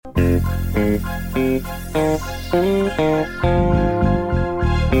Hey,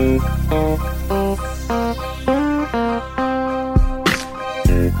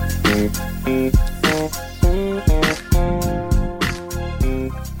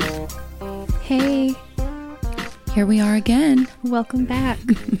 here we are again. Welcome back.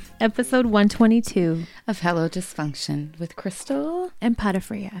 Episode 122 of Hello Dysfunction with Crystal and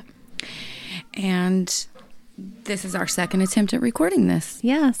Patafria. And this is our second attempt at recording this.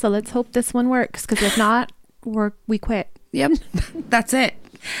 Yeah, so let's hope this one works, because if not, we quit. Yep, that's it.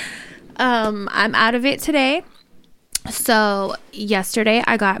 I'm out of it today. So yesterday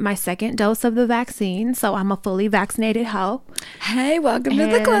I got my second dose of the vaccine, so I'm a fully vaccinated hoe. Hey, welcome to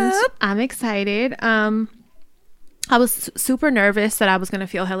the club. I'm excited. I was super nervous that I was gonna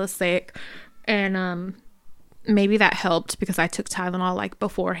feel hella sick, and maybe that helped because I took Tylenol like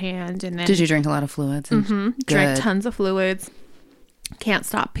beforehand. And then did you drink a lot of fluids? Drank tons of fluids. Can't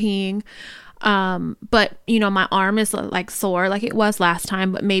stop peeing. But you know, my arm is like sore like it was last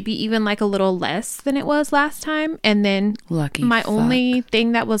time, but maybe even like a little less than it was last time. And then only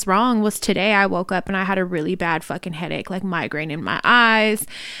thing that was wrong was today I woke up and I had a really bad fucking headache, like migraine in my eyes.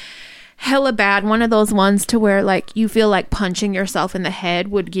 Hella bad. One of those ones to where like you feel like punching yourself in the head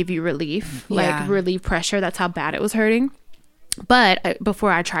would give you relief, like relieve pressure. That's how bad it was hurting. But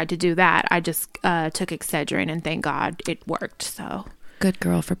before I tried to do that, I just took Excedrin, and thank God it worked. So good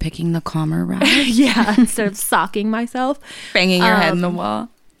girl for picking the calmer route. Yeah, instead of socking myself, banging your head in the wall.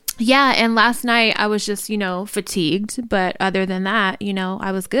 Yeah, and last night I was just, fatigued, but other than that,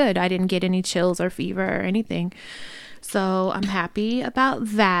 I was good. I didn't get any chills or fever or anything. So I'm happy about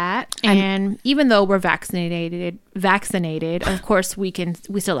that. And even though we're vaccinated, of course we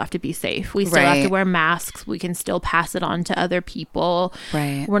still have to be safe. We still have to wear masks. We can still pass it on to other people.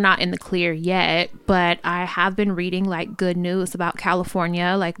 Right. We're not in the clear yet, but I have been reading like good news about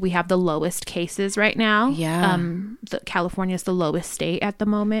California. Like we have the lowest cases right now. Yeah. California is the lowest state at the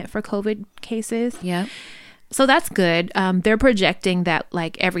moment for COVID cases. Yeah. So that's good. They're projecting that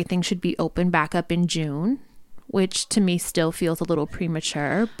like everything should be open back up in June, which to me still feels a little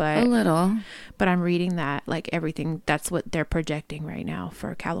premature, but I'm reading that like everything, that's what they're projecting right now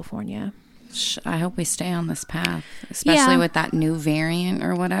for California. I hope we stay on this path, especially with that new variant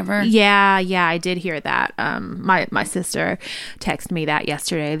or whatever. Yeah, I did hear that. My sister texted me that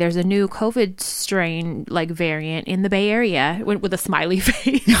yesterday. There's a new COVID strain like variant in the Bay Area with a smiley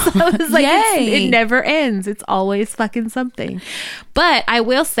face. I was like, it never ends. It's always fucking something. But I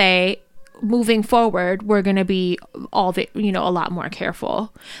will say, moving forward, we're going to be a lot more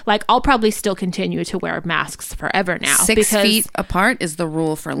careful. Like I'll probably still continue to wear masks forever now. 6 feet apart is the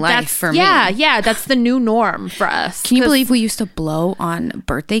rule for life for me. Yeah, that's the new norm for us. Can you believe we used to blow on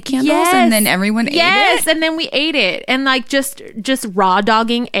birthday candles and then everyone ate it? Yes, and then we ate it and like just raw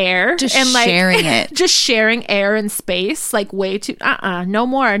dogging air. And like sharing it. Just sharing air and space, like way too, no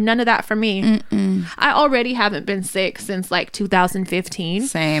more. None of that for me. Mm-mm. I already haven't been sick since like 2015.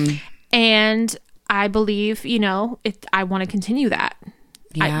 Same. And I believe, I want to continue that.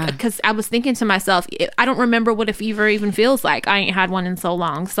 Yeah. Because I was thinking to myself, I don't remember what a fever even feels like. I ain't had one in so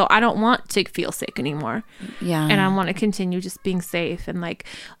long. So I don't want to feel sick anymore. Yeah. And I want to continue just being safe and like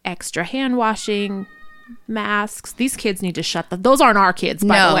extra hand washing, masks. These kids need to shut those aren't our kids,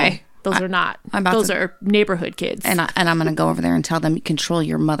 by the way. Those are not. Those are neighborhood kids. And I'm going to go over there and tell them, control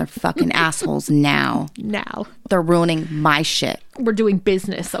your motherfucking assholes now. Now. They're ruining my shit. We're doing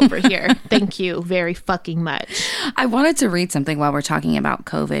business over here. Thank you very fucking much. I wanted to read something while we're talking about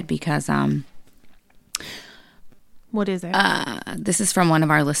COVID because... What is it? This is from one of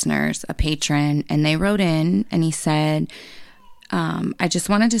our listeners, a patron, and they wrote in and he said... I just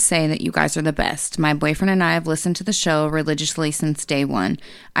wanted to say that you guys are the best. My boyfriend and I have listened to the show religiously since day one.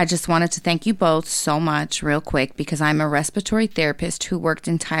 I just wanted to thank you both so much real quick because I'm a respiratory therapist who worked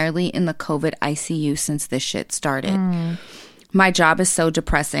entirely in the COVID ICU since this shit started. My job is so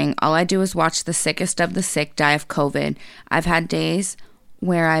depressing. All I do is watch the sickest of the sick die of COVID. I've had days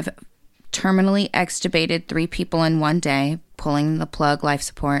where I've terminally extubated 3 people in one day, pulling the plug life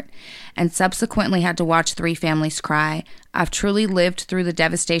support, and subsequently had to watch 3 families cry. I've truly lived through the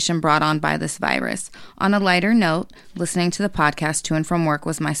devastation brought on by this virus. On a lighter note, listening to the podcast to and from work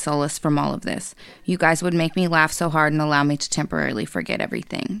was my solace from all of this. You guys would make me laugh so hard and allow me to temporarily forget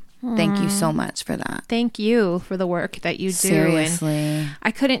everything. Thank you so much for that. Thank you for the work that you do. Seriously. And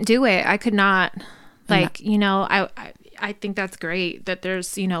I couldn't do it. I could not. I think that's great that there's,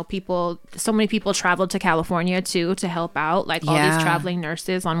 so many people traveled to California too to help out, like all these traveling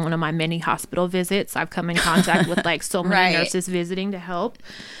nurses. On one of my many hospital visits, I've come in contact with like so many nurses visiting to help.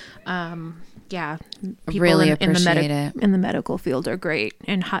 yeah, Really appreciate it. in the medical field are great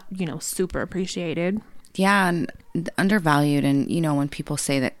and super appreciated. Yeah, and undervalued. And when people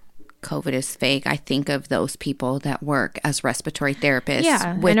say that COVID is fake, I think of those people that work as respiratory therapists.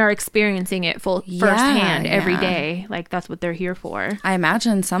 Yeah, and are experiencing it firsthand every day. Like, that's what they're here for. I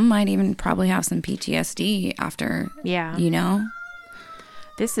imagine some might even probably have some PTSD after. Yeah.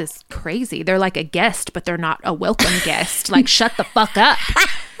 This is crazy. They're like a guest, but they're not a welcome guest. Like, shut the fuck up.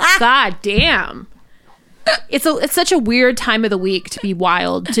 God damn. It's such a weird time of the week to be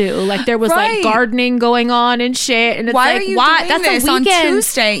wild too. Like, there was like gardening going on and shit, and it's why like, are you why? doing this on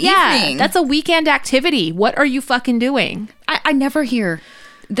Tuesday evening? That's a weekend activity. What are you fucking doing? I never hear.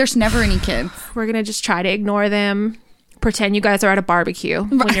 There's never any kids. We're gonna just try to ignore them. Pretend you guys are at a barbecue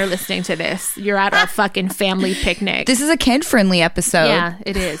when you're listening to this. You're at a fucking family picnic. This is a kid-friendly episode. Yeah,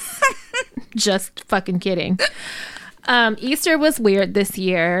 it is. Just fucking kidding. Easter was weird this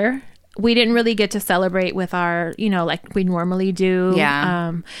year. We didn't really get to celebrate with our, like we normally do.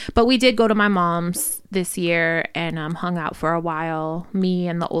 Yeah. But we did go to my mom's this year and hung out for a while. Me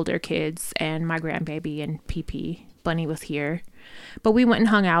and the older kids and my grandbaby and PP. Bunny was here. But we went and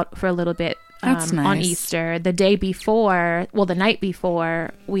hung out for a little bit. That's nice. On Easter. The night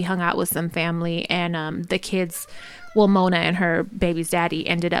before, we hung out with some family, and the kids, Mona and her baby's daddy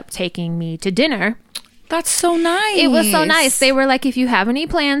ended up taking me to dinner. That's so nice. It was so nice. They were like, if you have any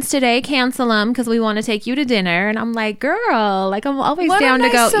plans today, cancel them because we want to take you to dinner. And I'm like, girl, like, I'm always down to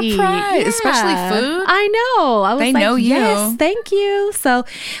go eat. Yeah. Especially food. I know. I was they like, know you. Yes, thank you. So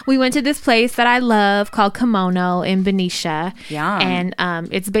we went to this place that I love called Kimono in Benicia. Yeah. And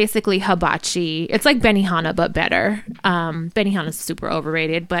it's basically hibachi. It's like Benihana, but better. Benihana's super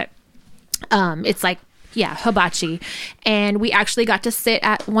overrated, but it's like, yeah, hibachi. And we actually got to sit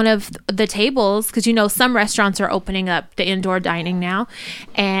at one of the tables because, some restaurants are opening up the indoor dining now.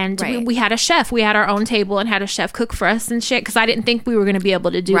 And we had a chef. We had our own table and had a chef cook for us and shit because I didn't think we were going to be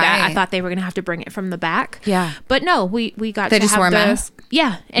able to do that. I thought they were going to have to bring it from the back. Yeah. But no, we got they to just have wore a mask?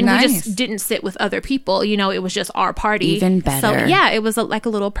 Yeah. And nice. we just didn't sit with other people. It was just our party. Even better. So, yeah, it was like a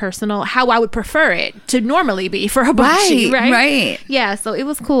little personal, how I would prefer it to normally be for hibachi. Right. Yeah. So it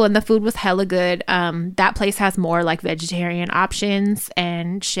was cool. And the food was hella good. That place has more like vegetarian options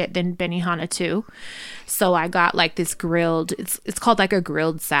and shit than Benihana too. So I got like this grilled, it's called like a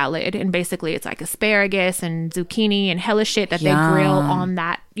grilled salad, and basically it's like asparagus and zucchini and hella shit that they grill on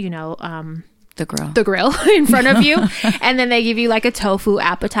that, the grill in front of you. And then they give you like a tofu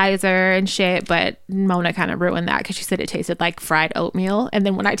appetizer and shit, but Mona kind of ruined that because she said it tasted like fried oatmeal, and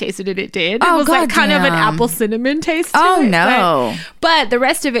then when I tasted it, it did. It was like kind of an apple cinnamon taste to it. No. But the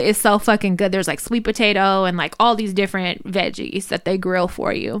rest of it is so fucking good. There's like sweet potato and like all these different veggies that they grill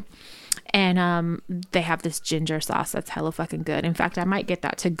for you. And they have this ginger sauce that's hella fucking good. In fact, I might get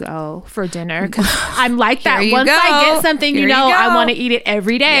that to go for dinner because I'm like that. Once I get something, I want to eat it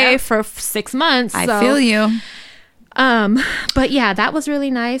every day for 6 months. I feel you. But yeah, that was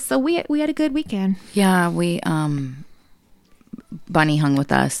really nice. So we had a good weekend. Yeah, we Bunny hung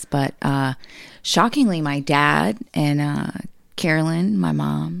with us, but shockingly, my dad and Carolyn, my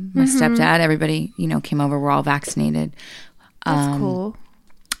mom, my stepdad, everybody came over. We're all vaccinated. That's cool.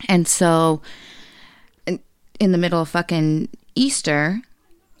 And so in the middle of fucking Easter,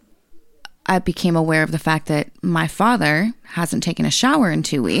 I became aware of the fact that my father hasn't taken a shower in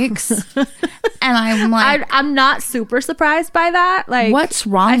 2 weeks. And I'm like, I'm not super surprised by that. Like, what's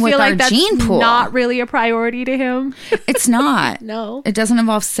wrong with our gene pool? Not really a priority to him. It's not. No. It doesn't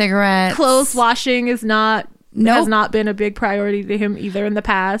involve cigarettes. Clothes washing is not. Has not been a big priority to him either in the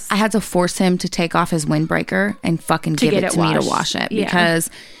past. I had to force him to take off his windbreaker and fucking give it to me to wash it because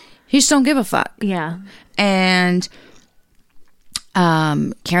he just don't give a fuck. Yeah. And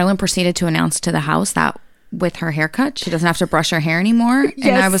Carolyn proceeded to announce to the house that with her haircut, she doesn't have to brush her hair anymore. Yes,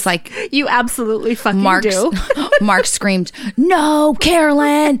 and I was like, you absolutely fucking do. Mark screamed, "No,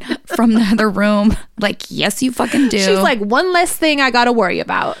 Carolyn," from the other room. Like, yes, you fucking do. She's like, one less thing I gotta worry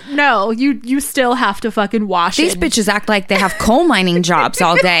about. No, you still have to fucking wash These bitches act like they have coal mining jobs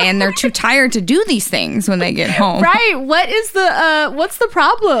all day and they're too tired to do these things when they get home. Right. What's the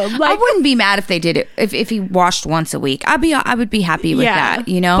problem? Like, I wouldn't be mad if they did it if he washed once a week. I would be happy with that,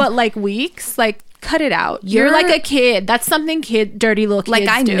 But like weeks, like cut it out. You're like a kid. That's something dirty little kids like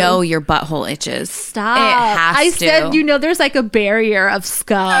I do. know your butthole itches. Stop. It has I to. said, you know, there's like a barrier of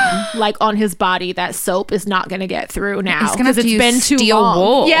scum like on his body that soap is not going to get through now. He's gonna have to it's use been too steel long.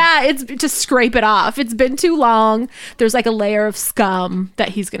 wool. Yeah, it's just scrape it off. It's been too long. There's like a layer of scum that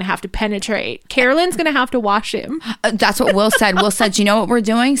he's going to have to penetrate. Carolyn's going to have to wash him. That's what Will said. Will said, you know what we're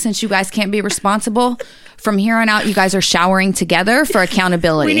doing? Since you guys can't be responsible, from here on out, you guys are showering together for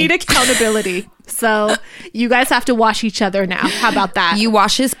accountability. We need accountability. So you guys have to wash each other now. How about that? You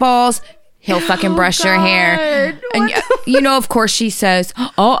wash his balls, he'll fucking brush your hair. And you know, of course, she says,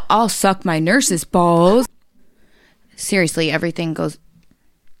 oh, I'll suck my nurse's balls. Seriously, everything goes.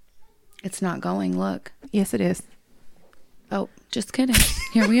 It's not going. Look. Yes, it is. Oh, just kidding.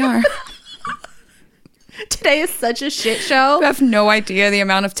 Here we are. Today is such a shit show. I have no idea the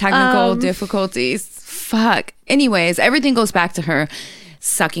amount of technical difficulties. Fuck. Anyways, everything goes back to her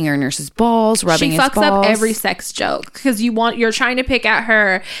sucking her nurse's balls, rubbing she his fucks balls. up every sex joke because you're trying to pick at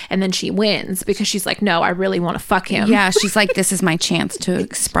her, and then she wins because she's like, no, I really want to fuck him. Yeah, she's like, this is my chance to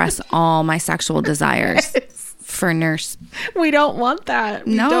express all my sexual desires for nurse. We don't want that.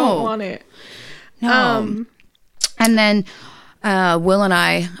 We don't want it. No. And then Will and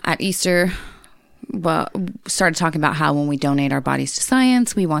I at Easter started talking about how when we donate our bodies to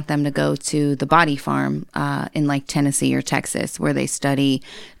science, we want them to go to the body farm in like Tennessee or Texas, where they study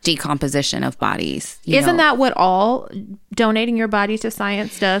decomposition of bodies. Isn't that what all donating your body to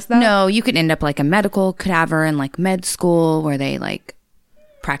science does, though? No, you could end up like a medical cadaver in like med school, where they like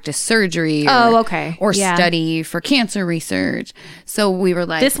practice surgery or study for cancer research. So we were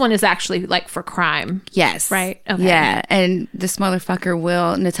like, this one is actually like for crime. Yes. Right? Okay. Yeah. And this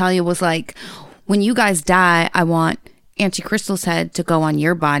motherfucker Natalia was like, when you guys die, I want Auntie Crystal's head to go on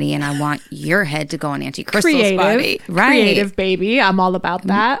your body, and I want your head to go on Auntie Crystal's body. Right. Creative, baby. I'm all about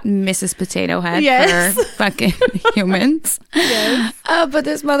that. Mrs. Potato Head yes. for fucking humans. Yes. But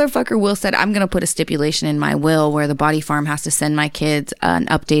this motherfucker Will said, I'm going to put a stipulation in my will where the body farm has to send my kids an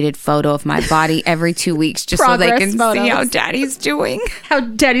updated photo of my body every 2 weeks just so they can see how daddy's doing. How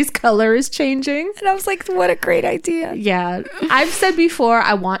daddy's color is changing. And I was like, what a great idea. Yeah. I've said before,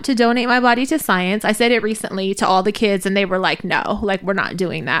 I want to donate my body to science. I said it recently to all the kids, and they were like, no, like, we're not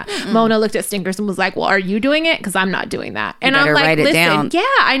doing that. Mona looked at Stinkers and was like, well, are you doing it? Because I'm not doing that. And I'm like, listen, yeah,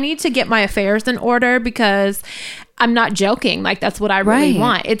 I need to get my affairs in order because I'm not joking. Like, that's what I really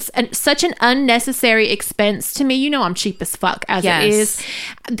want. It's such an unnecessary expense to me. You know, I'm cheap as fuck as it is.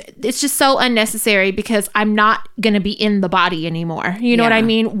 It's just so unnecessary because I'm not going to be in the body anymore. You know what I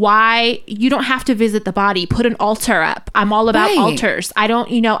mean? Why? You don't have to visit the body. Put an altar up. I'm all about altars. I don't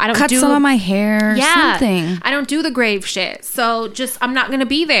cut some of my hair. Something. I don't do the grave shit. So I'm not going to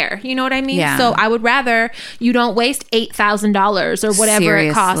be there. You know what I mean? Yeah. So I would rather you don't waste $8,000 or whatever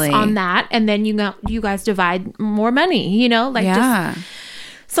it costs on that. And then you guys divide more money, you know, like just.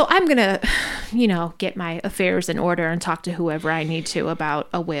 So I'm gonna, get my affairs in order and talk to whoever I need to about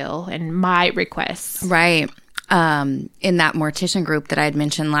a will and my requests. Right. In that mortician group that I had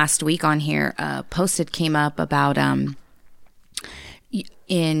mentioned last week on here, posted came up about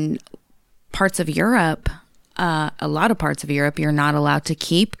in parts of Europe. A lot of parts of Europe, you're not allowed to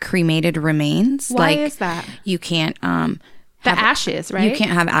keep cremated remains. Why is that? You can't. The ashes, right? You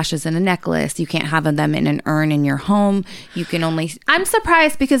can't have ashes in a necklace. You can't have them in an urn in your home. You can only... I'm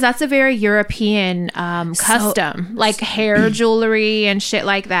surprised because that's a very European custom. Like hair jewelry and shit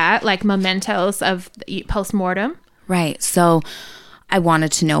like that. Like mementos of post-mortem. Right. So I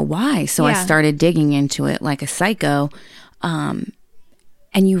wanted to know why. So I started digging into it like a psycho. And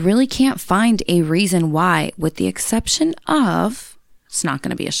you really can't find a reason why, with the exception of... It's not going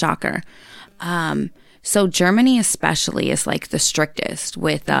to be a shocker. So Germany especially is like the strictest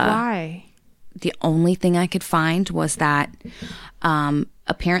with... Why? The only thing I could find was that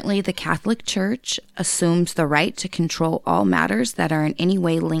apparently the Catholic Church assumes the right to control all matters that are in any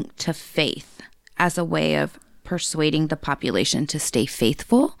way linked to faith as a way of persuading the population to stay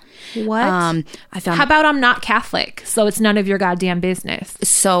faithful. What? How about I'm not Catholic, so it's none of your goddamn business?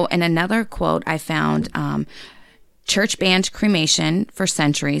 So in another quote I found... Church banned cremation for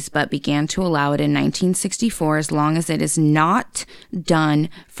centuries, but began to allow it in 1964 as long as it is not done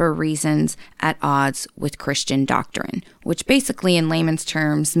for reasons at odds with Christian doctrine, which basically in layman's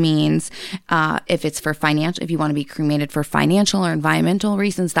terms means if you want to be cremated for financial or environmental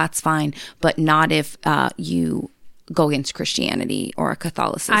reasons, that's fine, but not if you go against Christianity or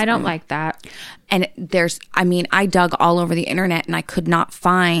Catholicism. I don't like that. And I dug all over the internet and I could not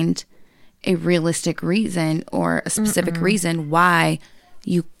find a realistic reason or a specific reason why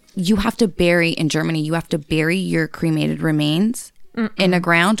you have to bury in Germany. You have to bury your cremated remains in the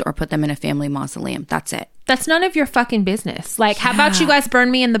ground or put them in a family mausoleum. That's it. That's none of your fucking business. Like, how about you guys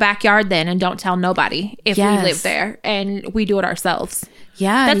burn me in the backyard then and don't tell nobody if we live there and we do it ourselves?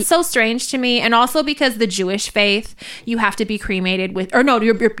 Yeah. That's so strange to me. And also because the Jewish faith, you have to be cremated you're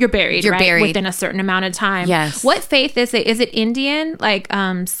buried, You're right? buried Within a certain amount of time. Yes. What faith is it? Is it Indian, like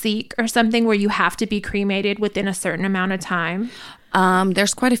Sikh or something, where you have to be cremated within a certain amount of time?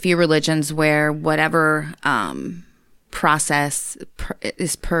 There's quite a few religions where whatever process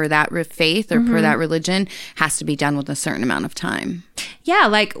is per that faith or per that religion has to be done with a certain amount of time. Yeah,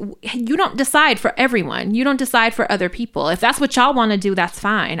 like you don't decide for everyone. You don't decide for other people. If that's what y'all want to do, that's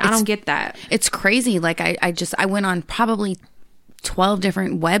fine. I don't get that. It's crazy. Like I went on probably 12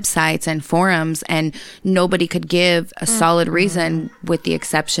 different websites and forums and nobody could give a solid reason with the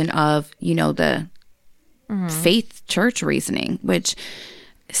exception of, the faith church reasoning, which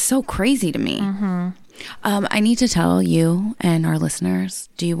is so crazy to me. I need to tell you and our listeners,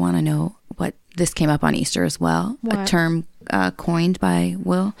 do you want to know what this came up on Easter as well? What? A term coined by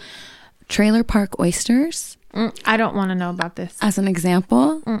Will. Trailer park oysters. I don't want to know about this. As an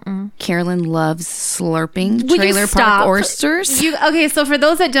example, Carolyn loves slurping Will trailer park oysters. Okay, so for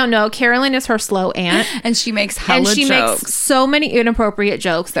those that don't know, Carolyn is her slow aunt. And she makes hella jokes. Makes so many inappropriate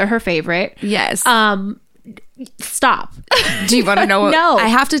jokes. They're her favorite. Yes. Stop. Do you want to know what? No. I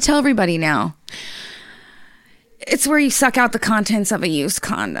have to tell everybody now. It's where you suck out the contents of a used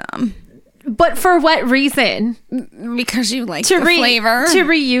condom. But for what reason? Because you like the flavor. To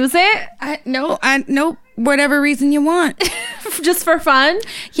reuse it? Nope. Whatever reason you want. Just for fun?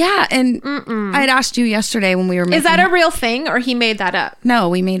 Yeah. And I'd asked you yesterday when we were making... Is that a real thing or he made that up? No,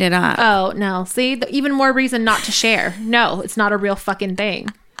 we made it up. Oh, no. See? Even more reason not to share. No, it's not a real fucking thing.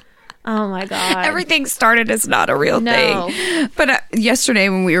 Oh my God. Everything started as not a real thing. But yesterday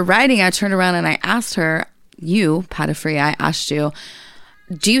when we were writing, I turned around and I asked her, you, Patafree, I asked you,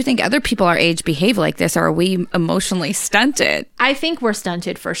 do you think other people our age behave like this, or are we emotionally stunted? I think we're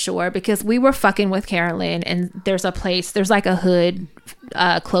stunted for sure, because we were fucking with Carolyn, and there's like a hood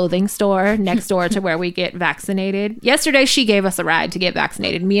clothing store next door to where we get vaccinated. Yesterday, she gave us a ride to get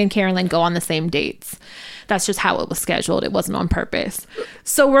vaccinated. Me and Carolyn go on the same dates. That's just how it was scheduled. It wasn't on purpose.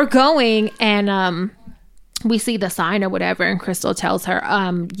 So we're going, and we see the sign or whatever, and Crystal tells her,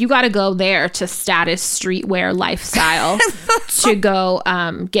 you got to go there to Status Streetwear Lifestyle to go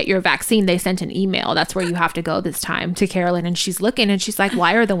get your vaccine. They sent an email. That's where you have to go this time, to Carolyn. And she's looking and she's like,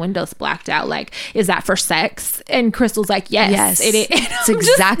 why are the windows blacked out? Like, is that for sex? And Crystal's like, yes. It is. It's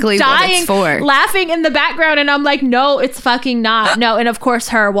exactly what it's for. Laughing in the background. And I'm like, no, it's fucking not. No. And of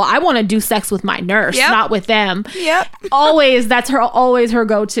course I want to do sex with my nurse, not with them. Yep. Always. That's always her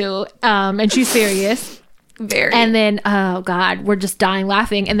go-to. And she's serious. Very. And then, oh God, we're just dying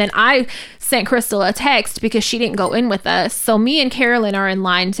laughing. And then I sent Crystal a text because she didn't go in with us. So me and Carolyn are in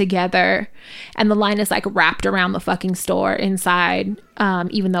line together, and the line is like wrapped around the fucking store inside,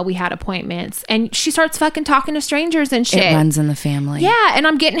 even though we had appointments. And she starts fucking talking to strangers and shit. It runs in the family. Yeah, and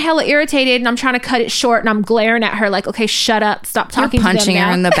I'm getting hella irritated, and I'm trying to cut it short, and I'm glaring at her like, okay, shut up, stop talking to them now. You're punching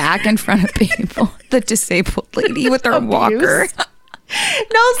her in the back in front of people. The disabled lady with her walker.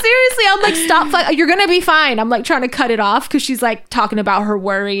 No, seriously, I'm like, stop, you're gonna be fine. I'm like trying to cut it off because she's like talking about her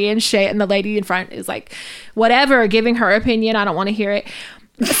worry and shit, and the lady in front is like, whatever, giving her opinion. I don't want to hear it.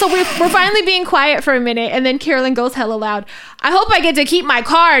 So we're finally being quiet for a minute, and then Carolyn goes hella loud, I hope I get to keep my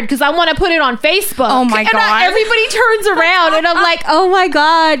card because I want to put it on Facebook. Oh my God. Everybody turns around, and I'm like, oh my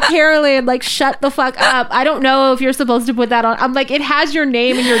God, Carolyn, like, shut the fuck up. I don't know if you're supposed to put that on. I'm like, it has your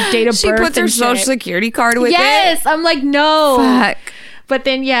name and your date of birth. She puts her social security card with it. Yes. I'm like, no. Fuck. But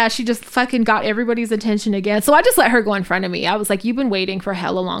then, yeah, she just fucking got everybody's attention again. So I just let her go in front of me. I was like, you've been waiting for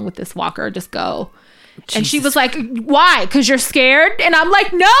hella long with this walker. Just go. Jesus. And she was like, why? Because you're scared? And I'm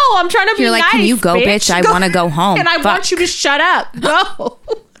like, no, I'm trying to be nice. You're like, can you go, bitch? I want to go home. And I want you to shut up. Go.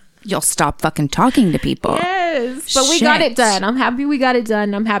 You'll stop fucking talking to people. Yes. But we got it done. I'm happy we got it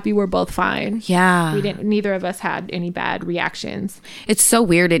done. I'm happy we're both fine. Yeah. Neither of us had any bad reactions. It's so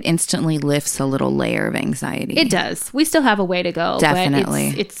weird. It instantly lifts a little layer of anxiety. It does. We still have a way to go.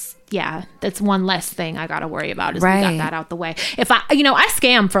 Definitely. But it's yeah, that's one less thing I got to worry about is we got that out the way. If I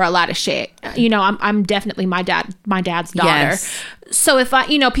scam for a lot of shit. I'm definitely my dad's daughter. Yes. So if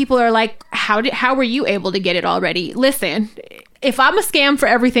people are like, how were you able to get it already? Listen, if I'm a scam for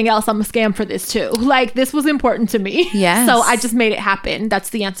everything else, I'm a scam for this too. Like, this was important to me. Yes. So I just made it happen.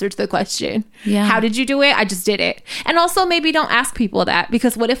 That's the answer to the question. Yeah. How did you do it? I just did it. And also maybe don't ask people that,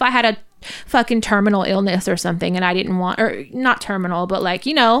 because what if I had a fucking terminal illness or something and I didn't want, or not terminal, but like,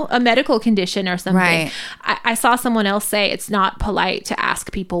 a medical condition or something. Right. I saw someone else say it's not polite to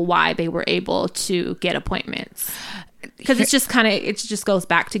ask people why they were able to get appointments. Because it's just kind of, it just goes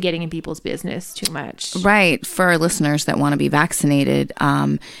back to getting in people's business too much. Right. For our listeners that want to be vaccinated,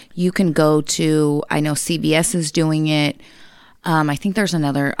 you can go to, I know CVS is doing it. I think there's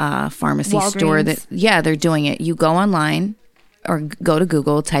another pharmacy store that, they're doing it. You go online or go to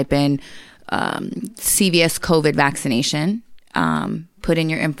Google, type in CVS COVID vaccination, put in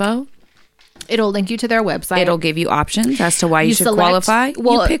your info. It'll link you to their website. It'll give you options as to why you should qualify.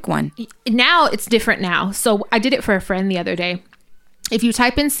 Well, you pick one. Now it's different now. So I did it for a friend the other day. If you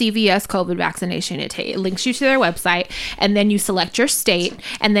type in CVS COVID vaccination, it links you to their website, and then you select your state,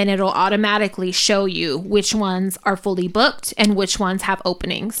 and then it'll automatically show you which ones are fully booked and which ones have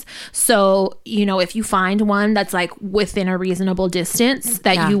openings. So, if you find one that's like within a reasonable distance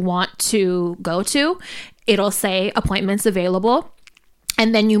that you want to go to, it'll say appointments available.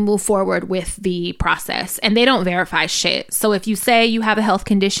 And then you move forward with the process, and they don't verify shit. So if you say you have a health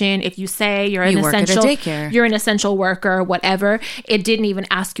condition, if you say you're an essential worker, whatever, it didn't even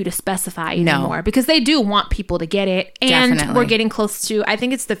ask you to specify anymore, because they do want people to get it. And definitely. We're getting close to, I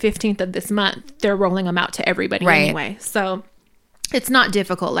think it's the 15th of this month. They're rolling them out to everybody anyway. So it's not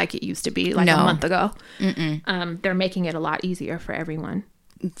difficult like it used to be a month ago. They're making it a lot easier for everyone.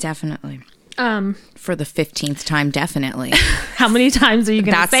 Definitely. For the 15th time, definitely. How many times are you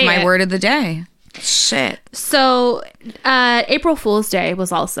going to say it? That's my word of the day. Shit. So, April Fool's Day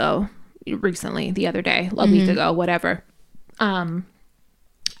was also recently, the other day, a week ago, whatever.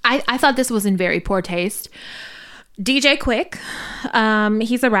 I thought this was in very poor taste. DJ Quick,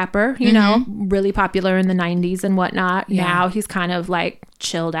 he's a rapper, you know, really popular in the 90s and whatnot. Yeah. Now he's kind of like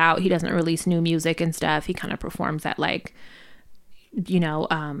chilled out. He doesn't release new music and stuff. He kind of performs at like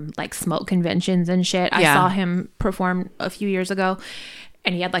smoke conventions and shit. I saw him perform a few years ago,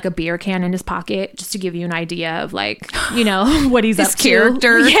 and he had like a beer can in his pocket, just to give you an idea of like, what he's up to.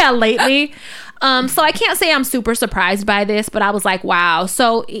 Character. Yeah, lately. So I can't say I'm super surprised by this, but I was like, wow.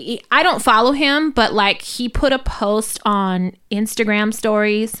 So I don't follow him, but like he put a post on Instagram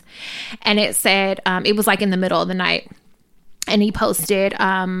stories, and it said, it was like in the middle of the night. And he posted,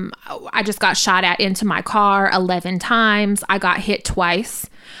 I just got shot at into my car 11 times. I got hit twice.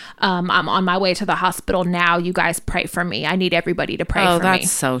 I'm on my way to the hospital now. You guys pray for me. I need everybody to pray for me. Oh,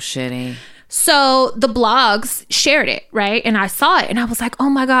 that's so shitty. So the blogs shared it, right? And I saw it, and I was like, oh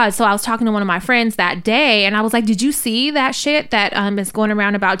my God. So I was talking to one of my friends that day, and I was like, did you see that shit that is going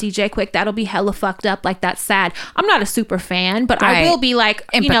around about DJ Quick? That'll be hella fucked up. Like, that's sad. I'm not a super fan, but I will be like,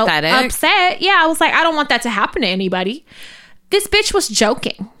 upset. Yeah, I was like, I don't want that to happen to anybody. This bitch was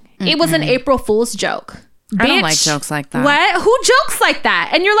joking. It was an April Fool's joke. I don't like jokes like that. What? Who jokes like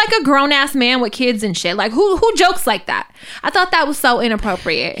that? And you're like a grown-ass man with kids and shit. Like, who jokes like that? I thought that was so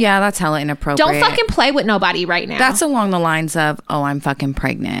inappropriate. Yeah, that's hella inappropriate. Don't fucking play with nobody right now. That's along the lines of, oh, I'm fucking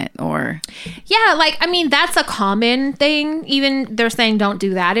pregnant, or... Yeah, like, I mean, that's a common thing. Even they're saying don't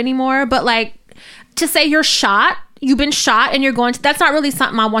do that anymore. But, like, to say you've been shot and you're going to, that's not really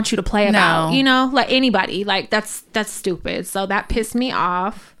something I want you to play about, like anybody, like that's stupid. So that pissed me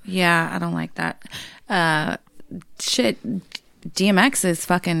off. Yeah, I don't like that. Shit. DMX is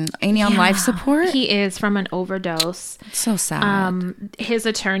fucking, ain't he on life support? He is, from an overdose. So sad. His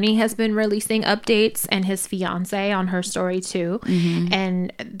attorney has been releasing updates, and his fiance on her story too.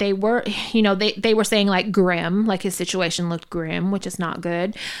 And they were, they were saying like grim, like his situation looked grim, which is not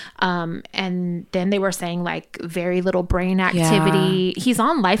good. And then they were saying like very little brain activity. Yeah. He's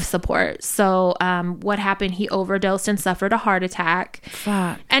on life support. So what happened? He overdosed and suffered a heart attack.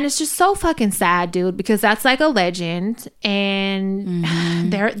 Fuck. And it's just so fucking sad, dude, because that's like a legend. And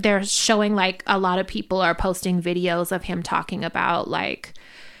they're showing like a lot of people are posting videos of him talking about like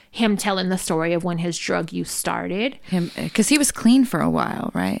him telling the story of when his drug use started. Because he was clean for a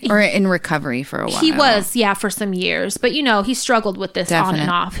while, right? Or in recovery for a while. He was, for some years. But he struggled with this on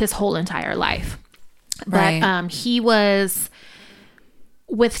and off his whole entire life. But he was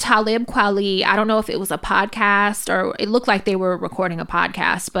with Talib Kweli. I don't know if it was a podcast or it looked like they were recording a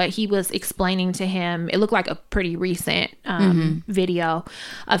podcast, but he was explaining to him, it looked like a pretty recent video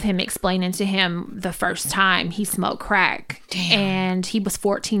of him explaining to him the first time he smoked crack. Damn. And he was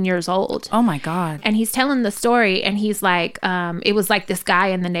 14 years old. Oh my God. And he's telling the story, and he's like, it was like this guy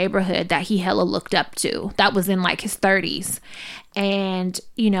in the neighborhood that he hella looked up to that was in like his 30s. And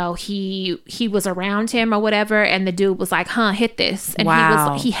he was around him or whatever, and the dude was like, hit this. And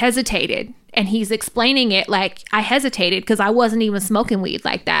he hesitated, and he's explaining it like, I hesitated because I wasn't even smoking weed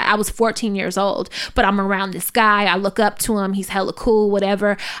like that. I was 14 years old, but I'm around this guy, I look up to him, he's hella cool,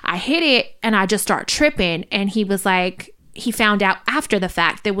 whatever. I hit it, and I just start tripping. And he was like, he found out after the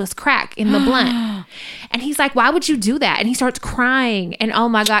fact there was crack in the blunt. And he's like, why would you do that? And he starts crying. And oh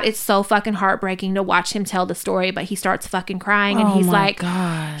my God, it's so fucking heartbreaking to watch him tell the story. But he starts fucking crying. And he's like,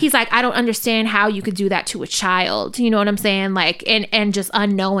 I don't understand how you could do that to a child. You know what I'm saying? Like, and just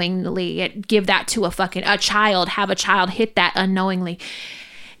unknowingly give that to a child, have a child hit that unknowingly.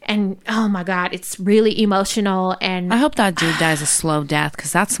 And oh my God, it's really emotional. And I hope that dude dies a slow death,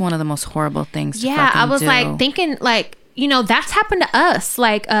 because that's one of the most horrible things to I was do. like thinking, like, you know, that's happened to us,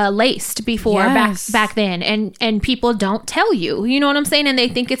 like laced before back then, and people don't tell you, you know what I'm saying, and they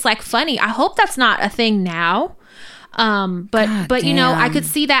think it's like funny. I hope that's not a thing now. But you know, I could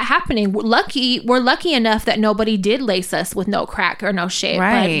see that happening. We're lucky enough that nobody did lace us with no crack or no shit.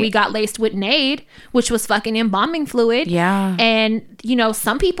 Right. But we got laced with NAID, which was fucking embalming fluid. Yeah. And you know,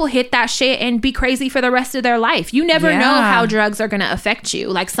 some people hit that shit and be crazy for the rest of their life. You never know how drugs are going to affect you.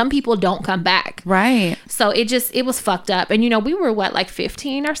 Like, some people don't come back. Right. So it was fucked up. And you know, we were like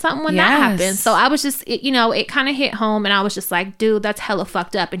 15 or something when that happened. So I was just, you know, it kind of hit home, and I was just like, dude, that's hella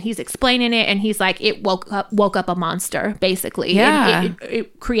fucked up. And he's explaining it, and he's like, it woke up a monster, basically. Yeah.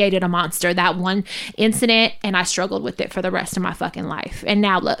 It created a monster, that one incident, and I struggled with it for the rest of my fucking life. And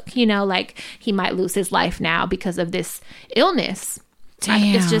now look, you know, like, he might lose his life now because of this illness.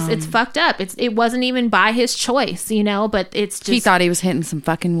 Damn. It's fucked up. It wasn't even by his choice, you know, but it's just, he thought he was hitting some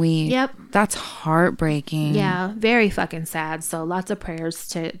fucking weed. Yep. That's heartbreaking. Yeah, very fucking sad. So lots of prayers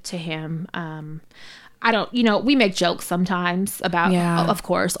to him. I don't, you know, we make jokes sometimes about, of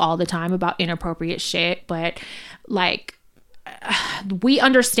course, all the time about inappropriate shit, but like, we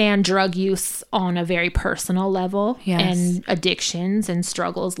understand drug use on a very personal level, and addictions and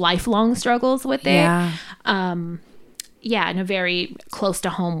struggles, lifelong struggles with it. In a very close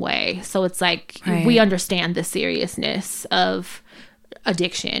to home way. So it's like, we understand the seriousness of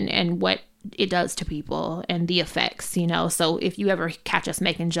addiction and what it does to people and the effects, you know. So if you ever catch us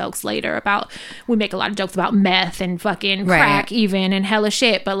making jokes later about, we make a lot of jokes about meth and fucking crack even, and hella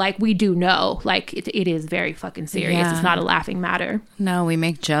shit, but like, we do know, like, it is very fucking serious. It's not a laughing matter. No, we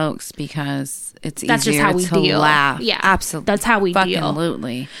make jokes because that's easier just how we to deal. laugh. Yeah, absolutely. That's how we deal.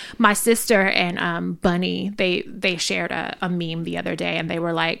 Absolutely. My sister and Bunny, they shared a meme the other day, and they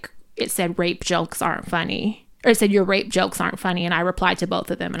were like, it said rape jokes aren't funny. Or it said, your rape jokes aren't funny. And I replied to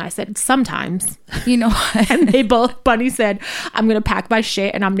both of them, and I said, sometimes. You know what? And they both, Bunny said, I'm going to pack my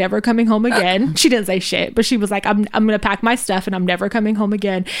shit and I'm never coming home again. She didn't say shit, but she was like, I'm going to pack my stuff and I'm never coming home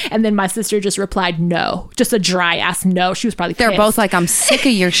again. And then my sister just replied, no. Just a dry ass no. She was probably They're pissed. both like, I'm sick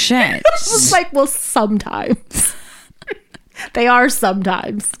of your shit. I was like, well, sometimes. They are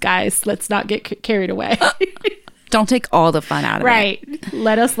sometimes, guys. Let's not get carried away. Don't take all the fun out of it. Right.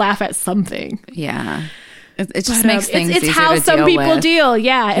 Let us laugh at something. Yeah. It just makes things it's easier how to some deal people with. deal.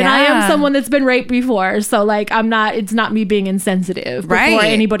 Yeah. And I am someone that's been raped before. So like, it's not me being insensitive before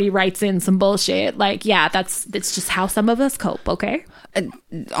anybody writes in some bullshit. Like, yeah, it's just how some of us cope. Okay.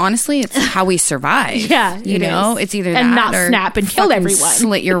 Honestly, it's how we survive. Yeah. You know, it's either and that not or snap and kill everyone.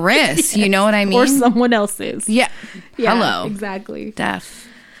 Slit your wrist. You know what I mean? Or someone else's. Yeah. Hello. Exactly. Death.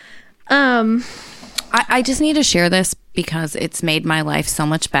 I just need to share this because it's made my life so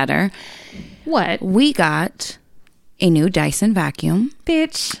much better. What? We got a new Dyson vacuum.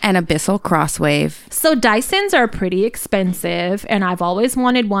 Bitch. And a Bissell Crosswave. So Dysons are pretty expensive, and I've always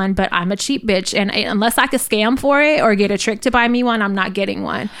wanted one, but I'm a cheap bitch, and unless I could scam for it or get a trick to buy me one, I'm not getting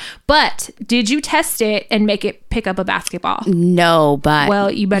one. But did you test it and make it pick up a basketball? No, but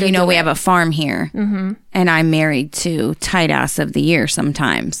well, you better. You know, we have a farm here, and I'm married to Tight Ass of the Year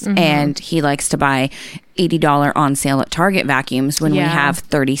sometimes, and he likes to buy $80 on sale at Target vacuums when we have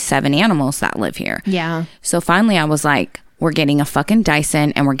 37 animals that live here. Yeah. So finally, I was like, we're getting a fucking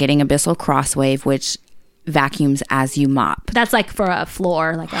Dyson and we're getting a Bissell Crosswave, which vacuums as you mop. That's like for a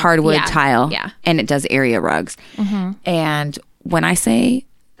floor, like hardwood tile. Yeah. And it does area rugs. And when I say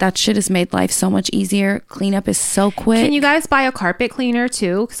that shit has made life so much easier, cleanup is so quick. Can you guys buy a carpet cleaner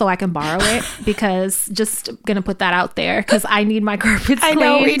too, so I can borrow it? Because just gonna put that out there, because I need my carpets cleaned. I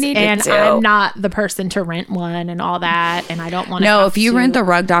know we need and it too. I'm not the person to rent one and all that, and I don't want to. No, if you rent the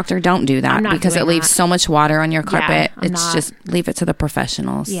rug doctor, don't do that because it leaves that. So much water on your carpet. Yeah, just leave it to the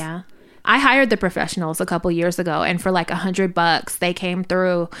professionals. Yeah. I hired the professionals a couple years ago, and for like $100, they came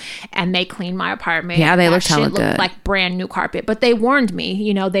through and they cleaned my apartment. Yeah, they looked hella shit good. Like brand new carpet. But they warned me,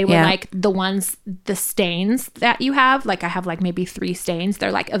 you know, they were like the stains that you have. Like I have like maybe 3 stains.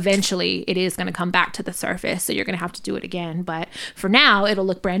 They're like, eventually it is going to come back to the surface, so you're going to have to do it again. But for now, it'll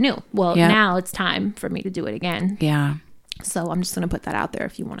look brand new. Well, now it's time for me to do it again. Yeah. So I'm just going to put that out there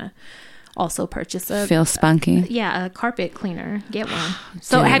if you want to also purchase a Feel spunky. a carpet cleaner. Get one.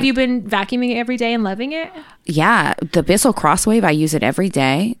 So have you been vacuuming it every day and loving it? Yeah, the Bissell Crosswave, I use it every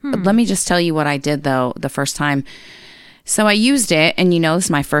day. Let me just tell you what I did though the first time. So I used it, and this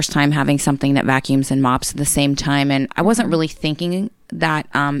is my first time having something that vacuums and mops at the same time, and I wasn't really thinking that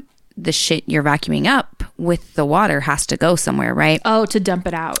the shit you're vacuuming up with the water has to go somewhere, right? Oh, to dump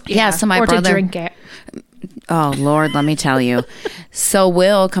it out. Yeah, so my or brother, to drink it. Oh Lord, let me tell you. So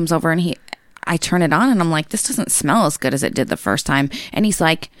Will comes over and I turn it on and I'm like, this doesn't smell as good as it did the first time. And he's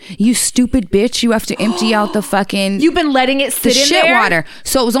like, you stupid bitch, you have to empty out the fucking... You've been letting it sit in shit there? water.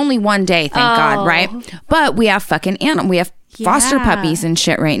 So it was only one day, thank God, right? But we have fucking animals. We have foster puppies and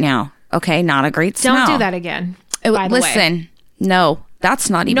shit right now. Okay, not a great smell. Don't do that again, by the way. Listen, no,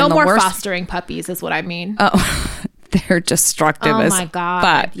 that's not even no the more worst. Fostering puppies is what I mean. Oh, they're destructive as my God.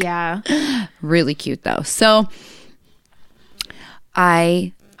 fuck. Yeah. Really cute though. So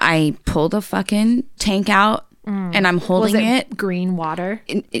I pulled a fucking tank out and I'm holding it. Green water?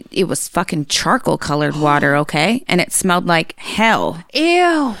 It was fucking charcoal colored water, okay? And it smelled like hell.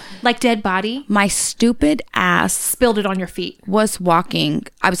 Ew. Like dead body? My stupid ass Spilled it on your feet. was walking.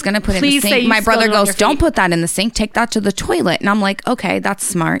 I was going to put it in the Please say sink. you My brother spilled it on goes, your don't feet." put that in the sink. Take that to the toilet. And I'm like, okay, that's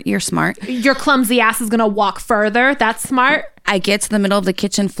smart. You're smart. Your clumsy ass is going to walk further. That's smart. I get to the middle of the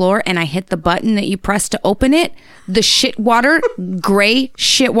kitchen floor and I hit the button that you press to open it. The shit water, gray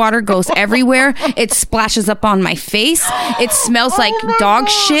shit water goes everywhere. It splashes up on my face. It smells like dog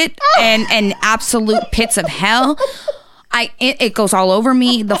shit and absolute pits of hell. It goes all over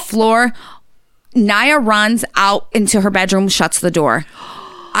me, the floor. Naya runs out into her bedroom, shuts the door.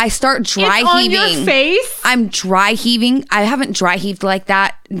 I start dry heaving. On your face? I'm dry heaving. I haven't dry heaved like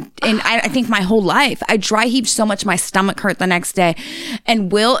that in I think my whole life. I dry heaved so much my stomach hurt the next day. And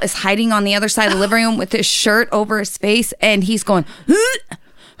Will is hiding on the other side of the living room with his shirt over his face and he's going,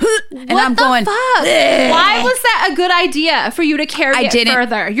 and I'm going, fuck? Why was that a good idea for you to carry it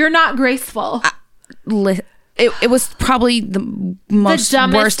further? You're not graceful. It was probably the most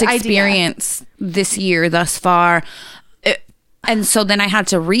worst experience this year thus far. And so then I had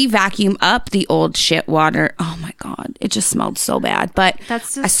to re-vacuum up the old shit water. Oh my God. It just smelled so bad. But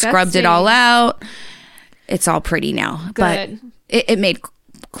that's I scrubbed it all out. It's all pretty now. Good. But it made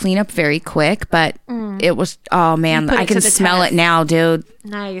cleanup very quick. But it was, oh man, I can smell it now, dude.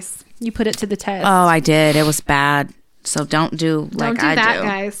 Nice. You put it to the test. Oh, I did. It was bad. So don't do like I do. Don't do that,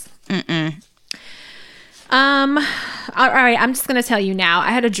 guys. All right. I'm just going to tell you now.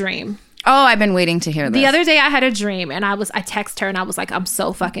 I had a dream. Oh, I've been waiting to hear this. The other day I had a dream and I text her and I was like, I'm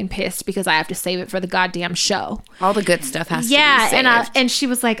so fucking pissed because I have to save it for the goddamn show. All the good stuff has to be saved. And she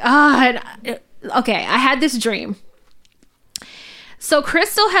was like, okay, I had this dream. So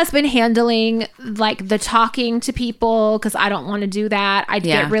Crystal has been handling like the talking to people because I don't want to do that. I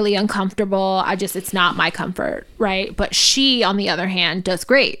get really uncomfortable. It's not my comfort, right? But she, on the other hand, does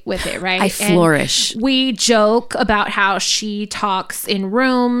great with it, right? I flourish. And we joke about how she talks in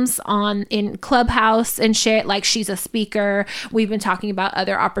rooms in Clubhouse and shit. Like she's a speaker. We've been talking about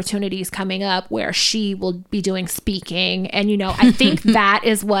other opportunities coming up where she will be doing speaking. And, I think that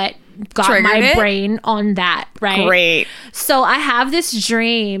is what got triggered my brain on that, right? Great. So I have this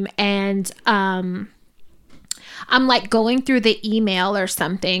dream and I'm like going through the email or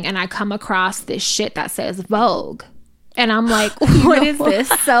something and I come across this shit that says Vogue. And I'm like, what is this?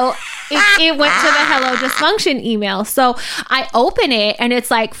 So it went to the Hello Dysfunction email. So I open it and it's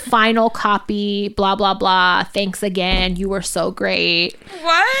like final copy, blah, blah, blah. Thanks again. You were so great.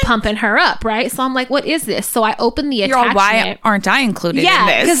 What? Pumping her up, right? So I'm like, what is this? So I open the attachment. Why aren't I included in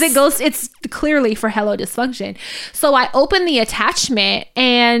this? Because it's clearly for Hello Dysfunction. So I open the attachment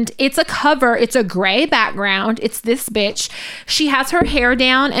and it's a cover. It's a gray background. It's this bitch. She has her hair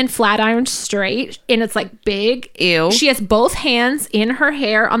down and flat ironed straight and it's like big. Ew. She has both hands in her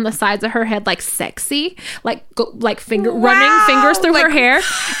hair on the sides of her head, like sexy, running fingers through her hair.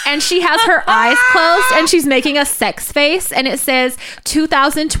 And she has her eyes closed and she's making a sex face. And it says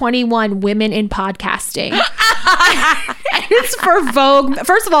 2021 Women in Podcasting. It's for Vogue.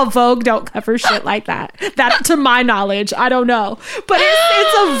 First of all, Vogue don't cover shit like that. That, to my knowledge, I don't know. But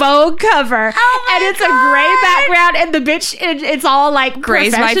it's a Vogue cover. And it's a gray background. And the bitch, it's all like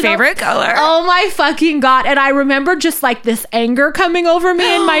gray's my favorite color. Oh my fucking God. And I remember just like this anger coming over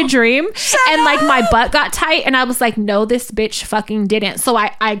me in my dream. And like my butt got tight. And I was like, no, this bitch fucking didn't. So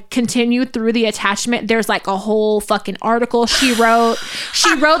I continued through the attachment. There's like a whole fucking article she wrote.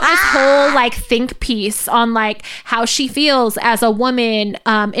 She wrote this whole like think piece on like how she feels as a woman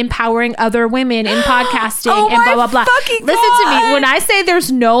empowering other women in podcasting and blah, blah, blah. Listen to me. When I say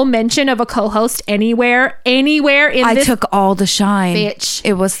there's no mention of a co-host anywhere in this. I took all the shine. Bitch.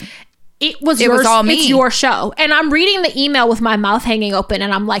 It was... it was all me. It's your show. And I'm reading the email with my mouth hanging open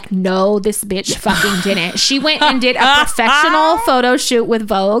and I'm like, no, this bitch fucking didn't. She went and did a professional photo shoot with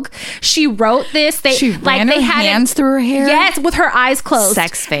Vogue. She wrote this. She ran her hands through her hair? Yes, with her eyes closed.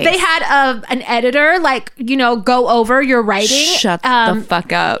 Sex face. They had an editor, like, go over your writing. Shut the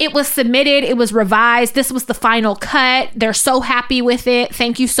fuck up. It was submitted. It was revised. This was the final cut. They're so happy with it.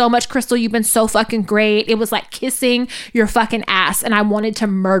 Thank you so much, Crystal. You've been so fucking great. It was like kissing your fucking ass and I wanted to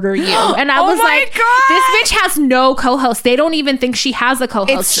murder you. And I was like, God. this bitch has no co-host. They don't even think she has a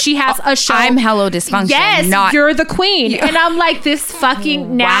co-host. She has a show. I'm Hello Dysfunction. Yes, you're the queen. And I'm like, this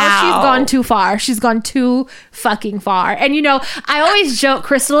fucking, now she's gone too far. She's gone too fucking far. And I always joke,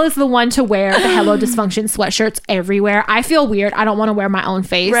 Crystal is the one to wear the Hello Dysfunction sweatshirts everywhere. I feel weird. I don't want to wear my own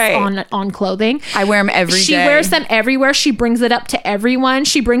face on clothing. I wear them every day. She wears them everywhere. She brings it up to everyone.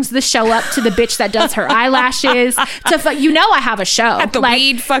 She brings the show up to the bitch that does her eyelashes. I have a show. At the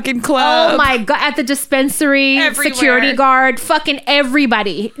weed fucking club. Oh my God. At the dispensary, everywhere. Security guard, fucking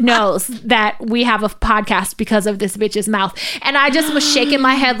everybody knows that we have a podcast because of this bitch's mouth. And I just was shaking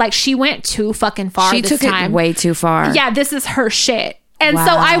my head like she went too fucking far She this took time. it way too far. Yeah, this is her shit. And so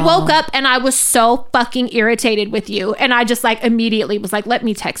I woke up and I was so fucking irritated with you. And I just like immediately was like, let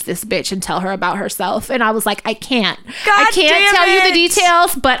me text this bitch and tell her about herself. And I was like, I can't tell you the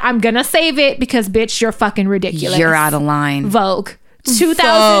details, but I'm going to save it because bitch, you're fucking ridiculous. You're out of line. Vogue.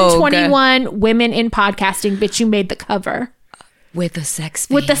 2021 Women in Podcasting, bitch, you made the cover. With a sex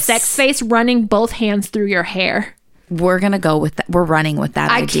face. With the sex face running both hands through your hair. We're going to go with that. We're running with that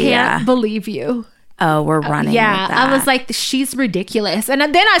idea. I can't believe you. Oh, we're running with that. I was like, she's ridiculous. And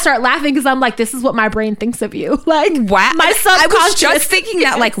then I start laughing because I'm like, this is what my brain thinks of you. Like, wow. My subconscious. I was just thinking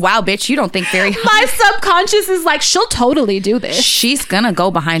that, like, wow, bitch, you don't think very high. My subconscious is like, she'll totally do this. She's going to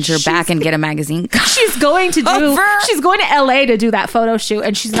go behind your back and get a magazine. She's going to LA to do that photo shoot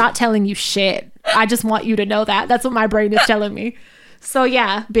and she's not telling you shit. I just want you to know that. That's what my brain is telling me. So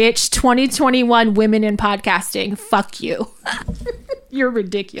yeah, bitch, 2021 Women in Podcasting. Fuck you. You're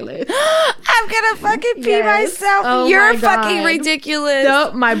ridiculous. I'm gonna fucking pee myself. Oh, You're fucking ridiculous.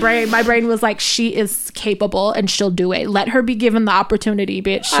 No, my brain was like, she is capable and she'll do it. Let her be given the opportunity,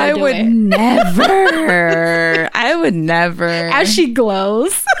 bitch. I would never. I would never. As she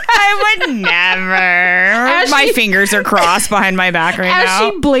glows. I would never. My fingers are crossed behind my back right now.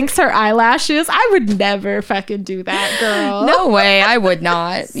 As she blinks her eyelashes. I would never fucking do that, girl. No way. I would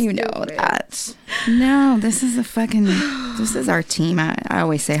not. You know that. No, this is our team. I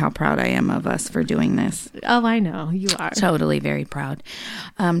always say how proud I am of us for doing this. Oh, I know. You are. Totally very proud.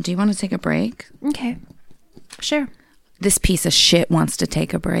 Do you want to take a break? Okay. Sure. This piece of shit wants to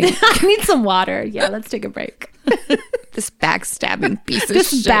take a break. I need some water. Yeah, let's take a break. This backstabbing piece of shit.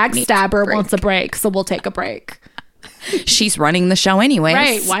 This backstabber wants a break, so we'll take a break. She's running the show anyways.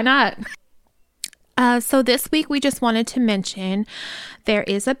 Right, why not? So this week we just wanted to mention there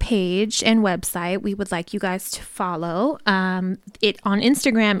is a page and website we would like you guys to follow. It on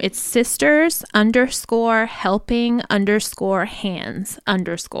Instagram, it's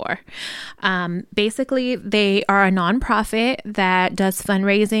sisters_helping_hands_. Basically, they are a nonprofit that does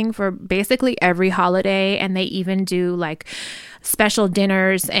fundraising for basically every holiday, and they even do like special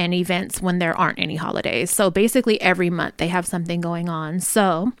dinners and events when there aren't any holidays. So basically every month they have something going on.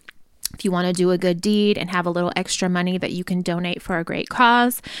 So if you want to do a good deed and have a little extra money that you can donate for a great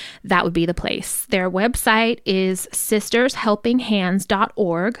cause, that would be the place. Their website is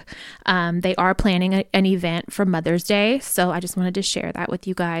sistershelpinghands.org. They are planning an event for Mother's Day, so I just wanted to share that with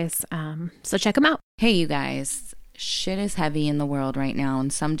you guys. So check them out. Hey, you guys, shit is heavy in the world right now,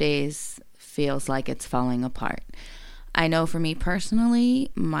 and some days feels like it's falling apart. I know for me personally,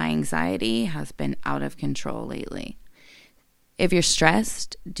 my anxiety has been out of control lately. If you're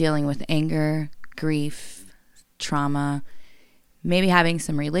stressed, dealing with anger, grief, trauma, maybe having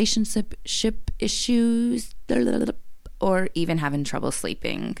some relationship issues, or even having trouble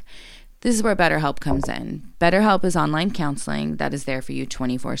sleeping, this is where BetterHelp comes in. BetterHelp is online counseling that is there for you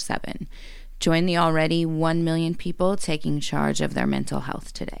 24/7. Join the already 1 million people taking charge of their mental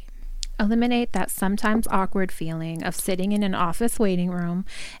health today. Eliminate that sometimes awkward feeling of sitting in an office waiting room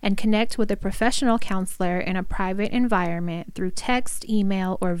and connect with a professional counselor in a private environment through text,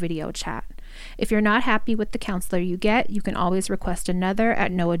 email, or video chat. If you're not happy with the counselor you get, you can always request another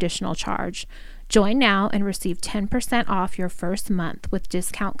at no additional charge. Join now and receive 10% off your first month with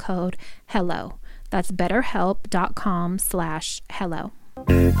discount code HELLO. That's betterhelp.com/hello.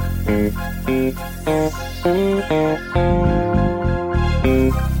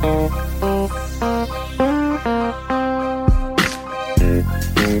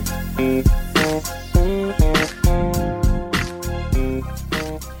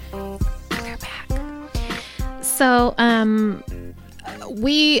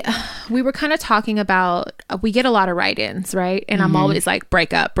 we were kind of talking about, we get a lot of write-ins, right? And I'm always like,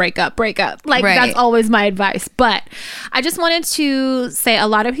 break up. Like, that's always my advice. But I just wanted to say, a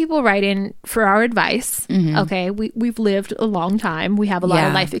lot of people write in for our advice. Okay, we've lived a long time. We have a lot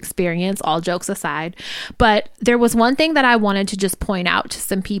of life experience, all jokes aside. But there was one thing that I wanted to just point out to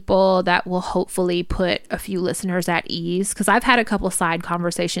some people that will hopefully put a few listeners at ease, because I've had a couple side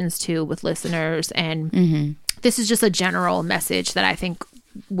conversations too with listeners, and this is just a general message that I think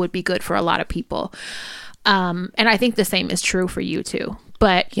would be good for a lot of people. And I think the same is true for you too.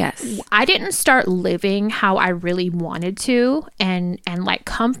 But yes, I didn't start living how I really wanted to, and like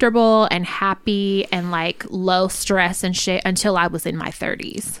comfortable and happy and like low stress and shit until I was in my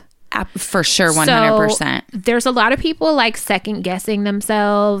 30s. For sure, 100%. So there's a lot of people like second guessing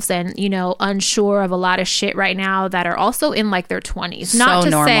themselves and, you know, unsure of a lot of shit right now that are also in like their 20s.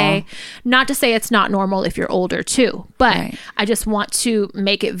 Not to say it's not normal if you're older too, but I just want to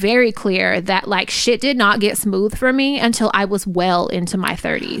make it very clear that like shit did not get smooth for me until I was well into my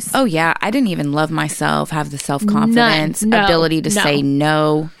 30s. Oh yeah, I didn't even love myself, have the self-confidence, ability to say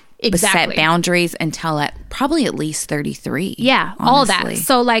no. Exactly. Set boundaries until at least 33. Yeah, honestly. All that.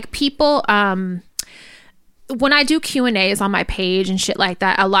 So like people, when I do Q&As on my page and shit like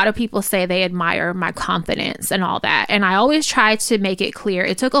that, a lot of people say they admire my confidence and all that. And I always try to make it clear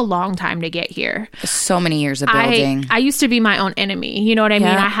it took a long time to get here. So many years of building. I used to be my own enemy. You know what I mean?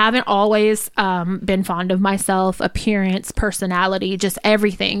 I haven't always been fond of myself, appearance, personality, just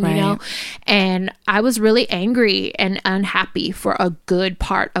everything, you know? And I was really angry and unhappy for a good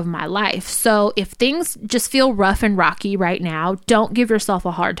part of my life. So if things just feel rough and rocky right now, don't give yourself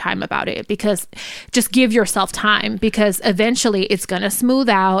a hard time about it, because just give yourself time, because eventually it's gonna smooth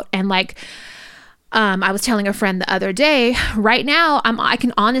out. And like I was telling a friend the other day, right now I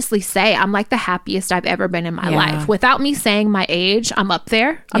can honestly say I'm like the happiest I've ever been in my life. Without me saying my age, I'm up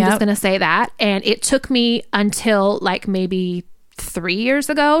there. I'm just gonna say that. And it took me until like maybe 3 years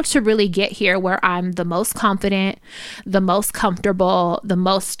ago to really get here where I'm the most confident, the most comfortable, the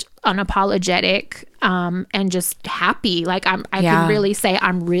most unapologetic, and just happy. Like I can really say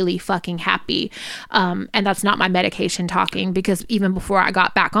I'm really fucking happy. And that's not my medication talking, because even before I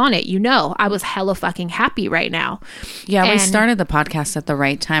got back on it, you know, I was hella fucking happy right now. Yeah, we started the podcast at the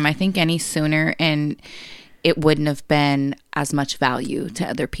right time. I think any sooner and it wouldn't have been as much value to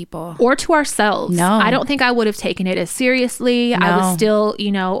other people. Or to ourselves. No. I don't think I would have taken it as seriously. No. I was still,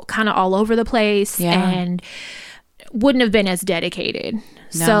 you know, kind of all over the place and wouldn't have been as dedicated.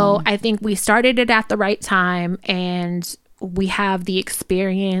 No. So I think we started it at the right time, and we have the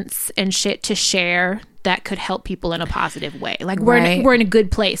experience and shit to share that could help people in a positive way. Like we're in a good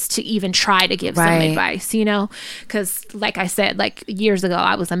place to even try to give some advice, you know, because like I said, like years ago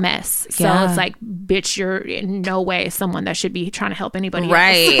I was a mess. So it's like, bitch, you're in no way someone that should be trying to help anybody else,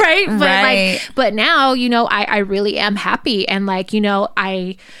 right? But like, but now, you know, I really am happy, and like, you know,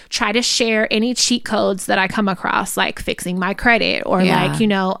 I try to share any cheat codes that I come across, like fixing my credit, or like, you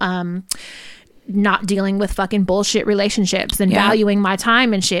know, not dealing with fucking bullshit relationships and valuing my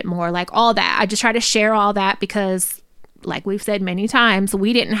time and shit more, like all that. I just try to share all that because, like we've said many times,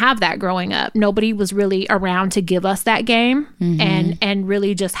 we didn't have that growing up. Nobody was really around to give us that game and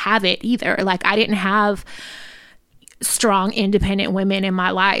really just have it either. Like I didn't have strong, independent women in my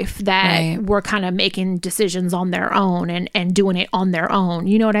life that were kind of making decisions on their own and doing it on their own.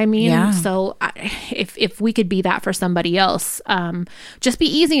 You know what I mean? Yeah. So if we could be that for somebody else, just be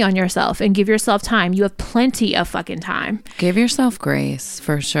easy on yourself and give yourself time. You have plenty of fucking time. Give yourself grace,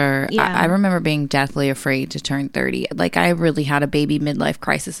 for sure. Yeah. I remember being deathly afraid to turn 30. Like I really had a baby midlife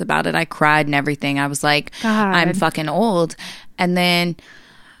crisis about it. I cried and everything. I was like, God, I'm fucking old. And then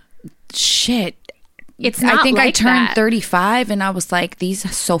shit. I think I turned 35 and I was like, these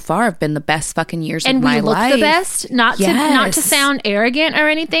so far have been the best fucking years of my life. And we look the best, not to sound arrogant or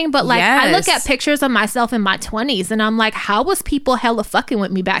anything, but like I look at pictures of myself in my 20s and I'm like, how was people hella fucking with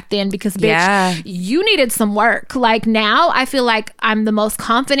me back then? Because bitch, you needed some work. Like now I feel like I'm the most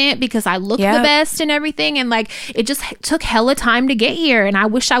confident because I look the best and everything, and like it just took hella time to get here, and I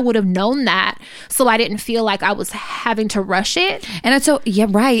wish I would have known that so I didn't feel like I was having to rush it. And it's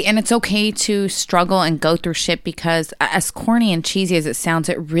and it's okay to struggle and go through shit, because as corny and cheesy as it sounds,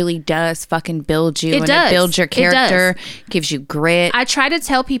 it really does fucking build you. It builds your character, gives you grit. I try to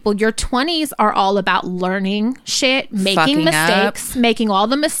tell people your 20s are all about learning shit, making mistakes, making all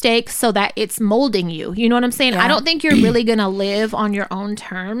the mistakes so that it's molding you. You know what I'm saying? I don't think you're really gonna live on your own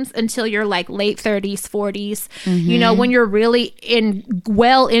terms until you're like late 30s, 40s. You know, when you're really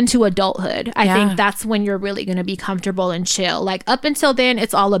well into adulthood. I think that's when you're really gonna be comfortable and chill. Like up until then,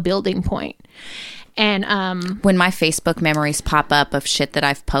 it's all a building point. And when my Facebook memories pop up of shit that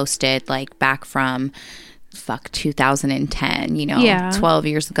I've posted, like back from 2010, 12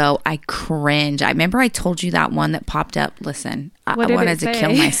 years ago, I cringe. I remember I told you that one that popped up. Listen, I wanted to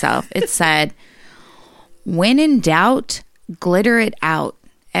kill myself. It said, when in doubt, glitter it out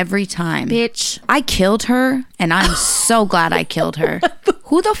every time. Bitch. I killed her, and I'm so glad I killed her.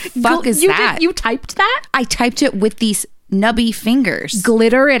 Who the fuck is that? You typed that? I typed it with these nubby fingers.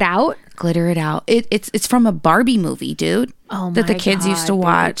 Glitter it out? Glitter it out. It's from a Barbie movie, dude. Oh my that the kids used to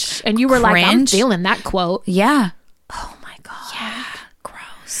watch. Bitch. And you were like, I'm feeling that quote. Yeah. Oh my God. Yeah.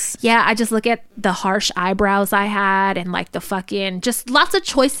 Gross. Yeah, I just look at the harsh eyebrows I had and like the fucking, just lots of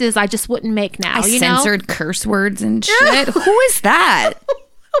choices I just wouldn't make now. I censored curse words and shit. Who is that?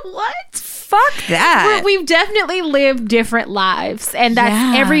 What? Fuck that. We've definitely lived different lives, and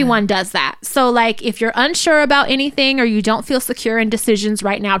that's everyone does that. So like, if you're unsure about anything or you don't feel secure in decisions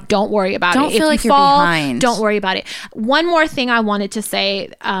right now, don't worry about it. Don't feel like you're behind. Don't worry about it. One more thing I wanted to say,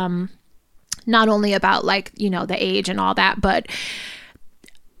 not only about like, the age and all that, but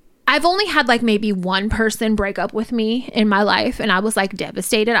I've only had like maybe one person break up with me in my life, and I was like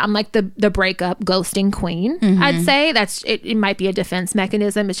devastated. I'm like the breakup ghosting queen. I'd say that's it. It might be a defense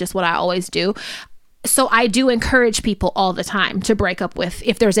mechanism. It's just what I always do. So I do encourage people all the time to break up with,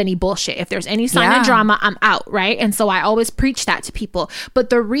 if there's any bullshit, if there's any sign of drama, I'm out, right? And so I always preach that to people. But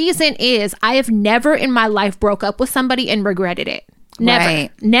the reason is, I have never in my life broke up with somebody and regretted it. Never. Right.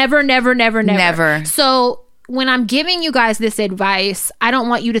 Never. So when I'm giving you guys this advice, I don't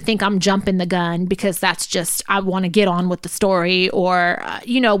want you to think I'm jumping the gun because that's just, I want to get on with the story or,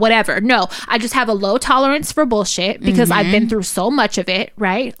 whatever. No, I just have a low tolerance for bullshit because I've been through so much of it,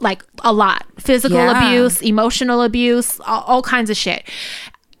 right? Like a lot. Physical abuse, emotional abuse, all kinds of shit.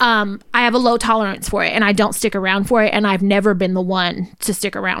 I have a low tolerance for it, and I don't stick around for it, and I've never been the one to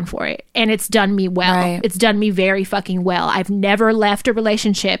stick around for it, and it's done me well. Right. It's done me very fucking well. I've never left a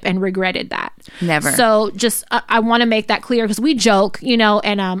relationship and regretted that. Never. So just I want to make that clear, because we joke,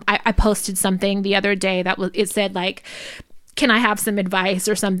 and I posted something the other day it said like, can I have some advice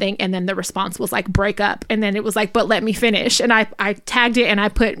or something? And then the response was like, break up. And then it was like, but let me finish. And I tagged it and I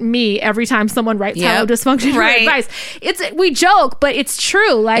put me every time someone writes hello dysfunction advice. We joke, but it's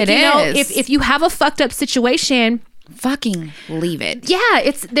true. Like, if you have a fucked up situation, fucking leave it.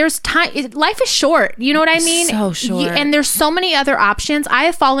 Yeah, there's time. Life is short. You know what I mean? So short. And there's so many other options. I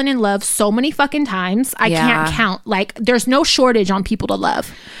have fallen in love so many fucking times. I can't count. Like, there's no shortage on people to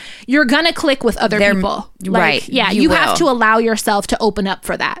love. You're gonna click with other people. Right. Yeah, you have to allow yourself to open up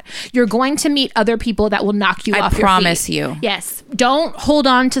for that. You're going to meet other people that will knock you off your feet. I promise you. Yes. Don't hold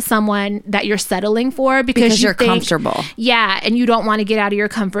on to someone that you're settling for because you're comfortable. Yeah, and you don't want to get out of your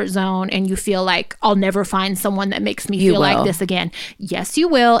comfort zone, and you feel like, I'll never find someone that makes me feel like this again. Yes, you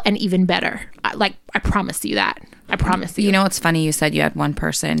will, and even better. I promise you that. I promise you. You know, it's funny you said you had one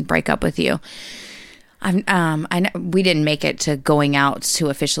person break up with you. I know we didn't make it to going out to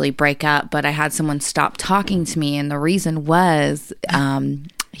officially break up, but I had someone stop talking to me, and the reason was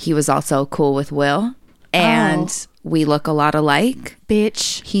he was also cool with Will, and we look a lot alike.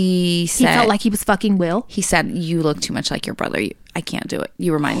 Bitch. He said he felt like he was fucking Will. He said, you look too much like your brother. I can't do it.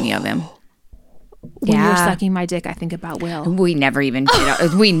 You remind me of him. When you're sucking my dick, I think about Will. We never even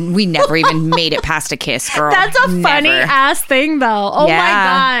did we never even made it past a kiss, girl. That's a funny ass thing, though. Oh my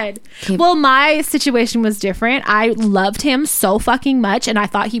God. Well, my situation was different. I loved him so fucking much, and I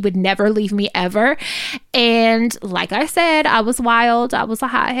thought he would never leave me ever. And like I said, I was wild. I was a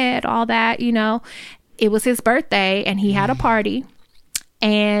hothead, all that, It was his birthday, and he had a party,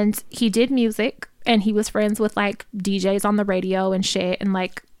 and he did music, and he was friends with like DJs on the radio and shit, and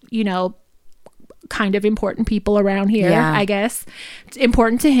like, kind of important people around here, I guess. It's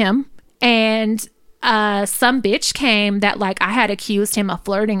important to him. And some bitch came that like I had accused him of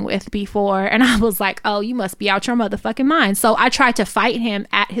flirting with before, and I was like, oh, you must be out your motherfucking mind. So I tried to fight him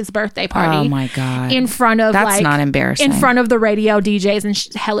at his birthday party. Oh my God. In front of that's not embarrassing. In front of the radio DJs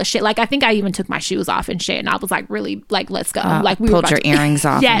and hella shit. Like, I think I even took my shoes off and shit, and I was like, really, like, let's go. Like, we pulled your earrings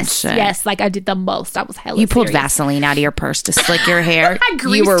off. Yes, and shit. Yes. Like, I did the most. I was hella You pulled serious. Vaseline out of your purse to slick your hair. I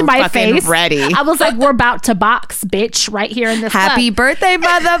greased you were my fucking face. ready. I was like, we're about to box, bitch, right here in this Happy club. birthday,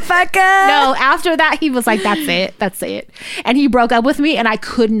 motherfucker. No, after that, he was like, that's it. And he broke up with me, and I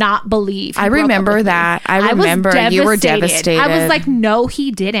could not believe he I broke up remember with that. me. I remember you were devastated. I was like, no, he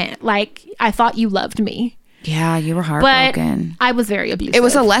didn't. Like, I thought you loved me. Yeah, you were heartbroken. But I was very abusive. It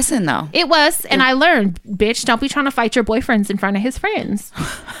was a lesson, though. It was, and I learned, bitch, don't be trying to fight your boyfriends in front of his friends.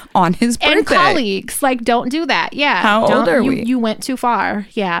 On his birthday. And colleagues. Like, don't do that. Yeah. How old are we? You went too far.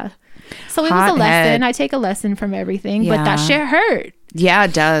 Yeah. So it was a lesson. I take a lesson from everything, but that shit hurt. Yeah,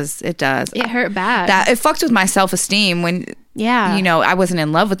 it does. It does. It hurt bad. That it fucked with my self-esteem when, you know, I wasn't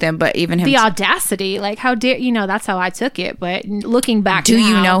in love with him, but even him. The audacity, like, how dare, you know, that's how I took it. But looking back do now,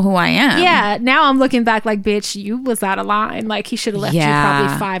 you know who I am? Yeah, now I'm looking back like, bitch, you was out of line. Like, he should have left you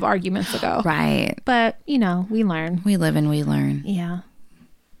probably 5 arguments ago. Right. But, you know, we learn. We live and we learn. Yeah.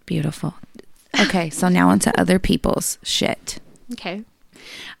 Beautiful. Okay, so now on to other people's shit. Okay.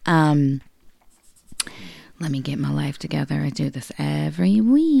 Let me get my life together. I do this every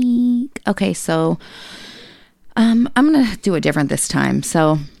week. Okay, so I'm gonna do it different this time.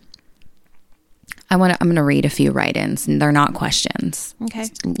 So I'm gonna read a few write-ins, and they're not questions. Okay.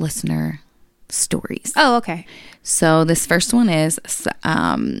 It's listener stories. Oh, okay. So this first one is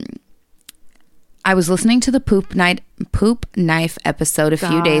I was listening to the poop knife episode a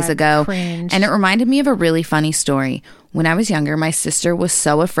few days ago, cringe. and it reminded me of a really funny story. When I was younger, my sister was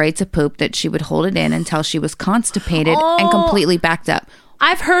so afraid to poop that she would hold it in until she was constipated and completely backed up.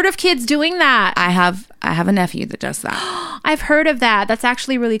 I've heard of kids doing that. I have a nephew that does that. I've heard of that. That's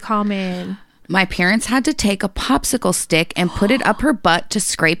actually really common. My parents had to take a popsicle stick and put it up her butt to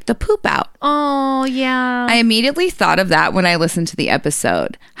scrape the poop out. Oh, yeah. I immediately thought of that when I listened to the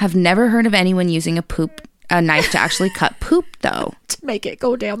episode. Have never heard of anyone using a knife to actually cut poop, though. To make it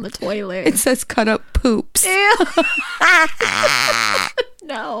go down the toilet. It says cut up poops. Ew.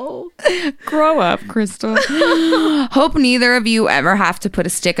 No. Grow up, Crystal. Hope neither of you ever have to put a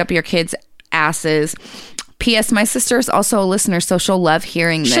stick up your kids' asses. P.S. My sister is also a listener, so she'll love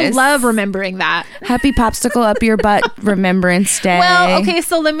hearing this. She'll love remembering that. Happy popsicle up your butt Remembrance Day. Well, okay,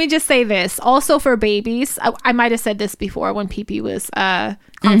 so let me just say this. Also for babies, I might have said this before when PP was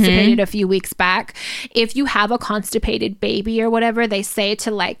constipated a few weeks back. If you have a constipated baby or whatever, they say to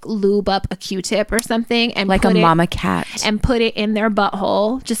like lube up a Q-tip or something and like put a mama cat. And put it in their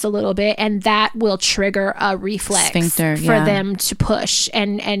butthole just a little bit, and that will trigger a reflex sphincter for them to push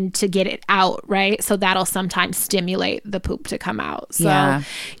and to get it out, right? So that'll sometimes stimulate the poop to come out. So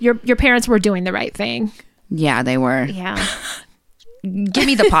your parents were doing the right thing. Yeah, they were. Yeah. Give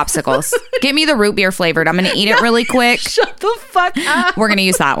me the popsicles. Give me the root beer flavored. I'm going to eat it really quick. Shut the fuck up. We're going to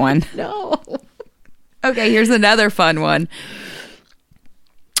use that one. No. Okay, here's another fun one.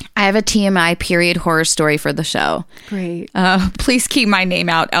 I have a TMI period horror story for the show. Great. Please keep my name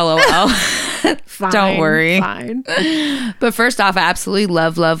out, LOL. Fine, Don't worry. Fine. But first off, I absolutely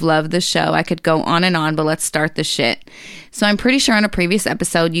love the show. I could go on and on, but let's start the shit. So I'm pretty sure in a previous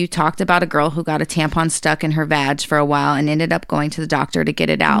episode, you talked about a girl who got a tampon stuck in her vag for a while and ended up going to the doctor to get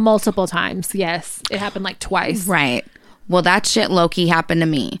it out. Multiple times, yes. It happened like twice. Right. Well, that shit low-key happened to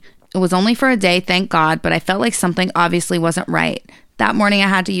me. It was only for a day, thank God, but I felt like something obviously wasn't right. That morning I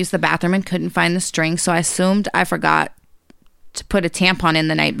had to use the bathroom and couldn't find the string, so I assumed I forgot to put a tampon in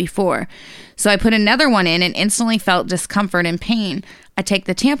the night before. So I put another one in and instantly felt discomfort and pain. I take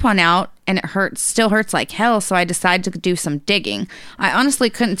the tampon out and it still hurts like hell, so I decided to do some digging. I honestly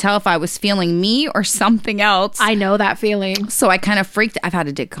couldn't tell if I was feeling me or something else. I know that feeling. So I kind of freaked. I've had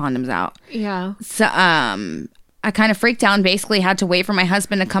to dig condoms out. Yeah. So I kind of freaked out and basically had to wait for my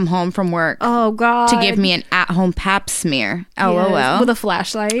husband to come home from work. Oh, God. To give me an at-home pap smear. LOL. Yes, with a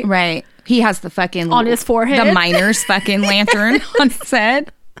flashlight. Right. He has the fucking... on his forehead. The miner's fucking lantern on his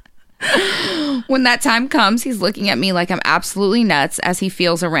head. When that time comes, he's looking at me like I'm absolutely nuts as he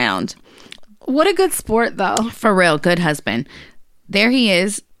feels around. What a good sport, though. For real, good husband. There he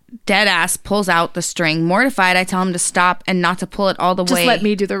is, dead ass, pulls out the string. Mortified, I tell him to stop and not to pull it all the way. Just let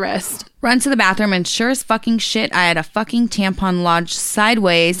me do the rest. Run to the bathroom, and sure as fucking shit, I had a fucking tampon lodged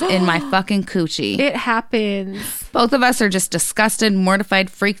sideways in my fucking coochie. It happens. Both of us are just disgusted,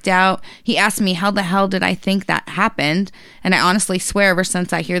 mortified, freaked out. He asked me how the hell did I think that happened? And I honestly swear ever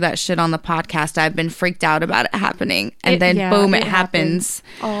since I hear that shit on the podcast, I've been freaked out about it happening. And then boom, it happens.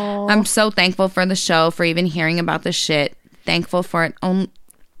 Oh. I'm so thankful for the show, for even hearing about the shit. Thankful for it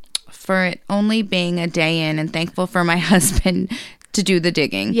only being a day in, and thankful for my husband to do the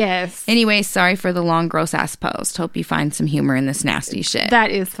digging. Yes. Anyway, sorry for the long, gross ass post. Hope you find some humor in this nasty shit.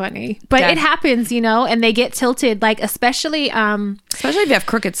 That is funny. But it happens, and they get tilted, like especially if you have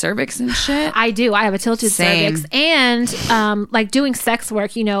crooked cervix and shit. I do. I have a tilted cervix. And like doing sex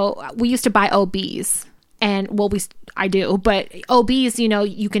work, we used to buy OBs. And I do, but OBs,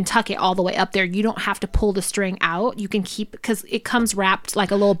 you can tuck it all the way up there. You don't have to pull the string out. You can keep, because it comes wrapped like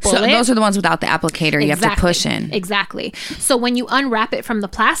a little bullet. So those are the ones without the applicator. You have to push in. Exactly. So when you unwrap it from the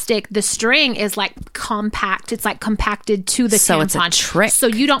plastic, the string is like compact. It's like compacted to the tampon. So it's a trick. So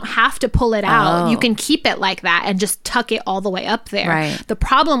you don't have to pull it out. You can keep it like that and just tuck it all the way up there. Right. The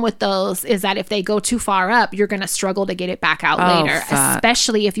problem with those is that if they go too far up, you're going to struggle to get it back out later, fuck.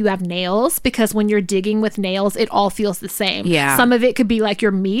 especially if you have nails, because when you're digging with with nails, it all feels the same. Yeah. Some of it could be like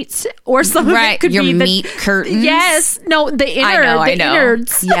your meat, or some of it could your be meat curtains. Yes. No, the I know.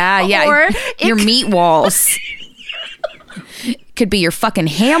 innards. Yeah. Or your meat walls. Could be your fucking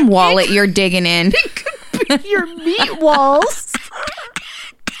ham wallet you're digging in. It could be your meat walls.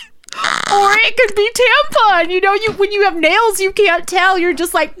 Or it could be tampon. You know, when you have nails, you can't tell. You're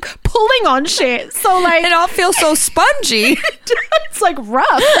just like pulling on shit. So like it all feels so spongy. It's like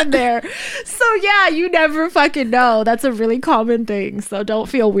rough in there. So yeah, you never fucking know. That's a really common thing. So don't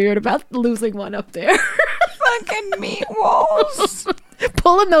feel weird about losing one up there. Fucking meat walls.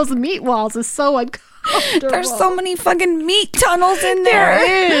 Pulling those meat walls is so uncomfortable. There's so many fucking meat tunnels in there.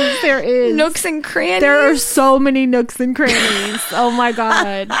 There is. Nooks and crannies. There are so many nooks and crannies. Oh my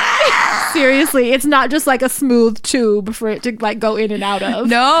God. Seriously, it's not just like a smooth tube for it to like go in and out of.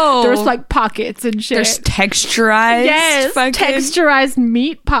 No. There's like pockets and shit. There's texturized. Yes, texturized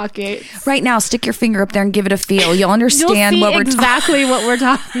meat pockets. Right now, stick your finger up there and give it a feel. You'll understand You'll see what exactly what we're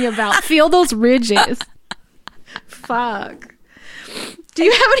talking about. Feel those ridges. Fuck. Do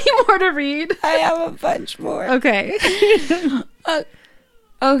you have any more to read? I have a bunch more. Okay.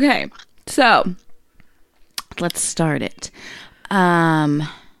 Okay. So, let's start it.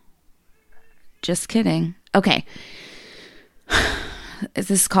 Just kidding. Okay.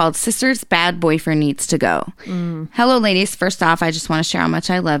 This is called Sister's Bad Boyfriend Needs to Go. Hello, ladies. First off, I just want to share how much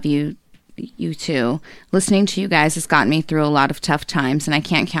I love you. You too. Listening to you guys has gotten me through a lot of tough times, and I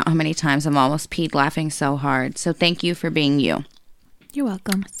can't count how many times I'm almost peed laughing so hard. So thank you for being you. You're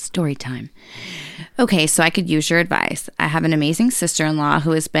welcome. Story time. Okay, so I could use your advice. I have an amazing sister-in-law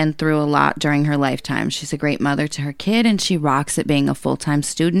who has been through a lot during her lifetime. She's a great mother to her kid, and she rocks at being a full-time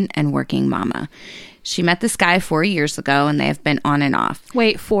student and working mama. She met this guy 4 years ago, and they have been on and off.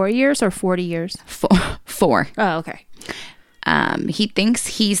 Wait, 4 years or 40 years? Four. Oh, okay. He thinks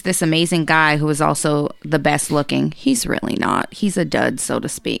he's this amazing guy who is also the best looking. He's really not. He's a dud, so to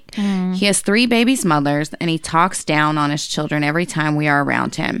speak. He has 3 babies' mothers, and he talks down on his children every time we are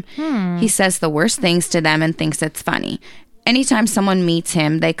around him. He says the worst things to them and thinks it's funny. Anytime someone meets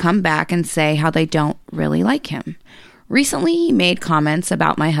him, they come back and say how they don't really like him. Recently, he made comments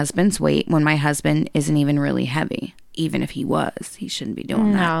about my husband's weight when my husband isn't even really heavy. Even if he was, he shouldn't be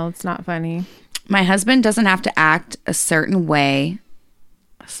doing that. No, it's not funny. My husband doesn't have to act a certain way.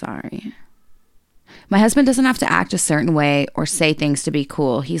 My husband doesn't have to act a certain way or say things to be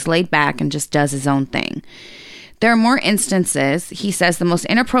cool. He's laid back and just does his own thing. There are more instances. He says the most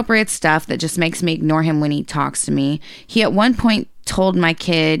inappropriate stuff that just makes me ignore him when he talks to me. He at one point told my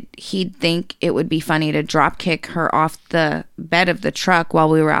kid he'd think it would be funny to drop kick her off the bed of the truck while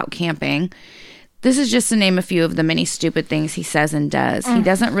we were out camping. This is just to name a few of the many stupid things he says and does. He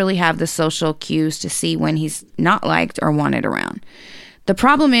doesn't really have the social cues to see when he's not liked or wanted around. The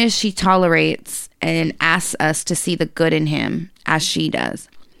problem is she tolerates and asks us to see the good in him, as she does.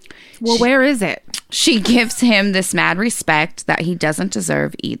 Well, where is it? She gives him this mad respect that he doesn't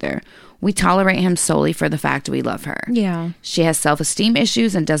deserve either. We tolerate him solely for the fact we love her. Yeah. She has self-esteem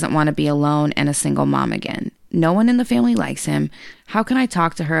issues and doesn't want to be alone and a single mom again. No one in the family likes him. How can I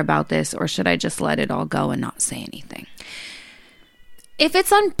talk to her about this, or should I just let it all go and not say anything? If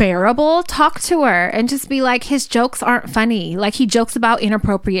it's unbearable, talk to her and just be like, his jokes aren't funny. Like, he jokes about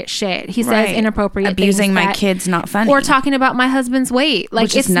inappropriate shit. He says inappropriate abusing things my kid's not funny. Or talking about my husband's weight. Like,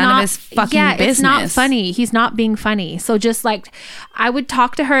 which is none of his fucking business. It's not funny. He's not being funny. So just like, I would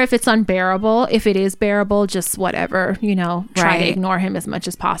talk to her if it's unbearable. If it is bearable, just whatever, try to ignore him as much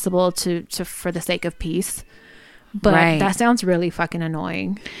as possible to for the sake of peace. But that sounds really fucking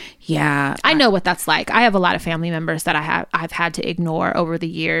annoying. Yeah. I know what that's like. I have a lot of family members that I've had to ignore over the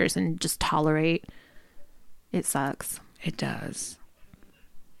years and just tolerate. It sucks. It does.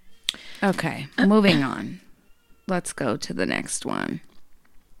 Okay, moving on. Let's go to the next one.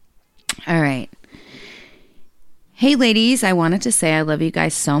 All right. Hey ladies, I wanted to say I love you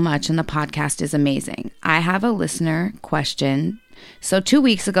guys so much and the podcast is amazing. I have a listener question. So 2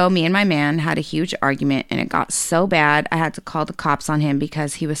 weeks ago, me and my man had a huge argument and it got so bad I had to call the cops on him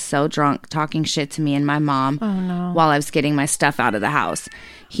because he was so drunk talking shit to me and my mom while I was getting my stuff out of the house.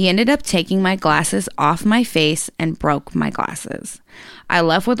 He ended up taking my glasses off my face and broke my glasses. I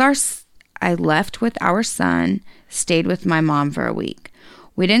left with our son, stayed with my mom for a week.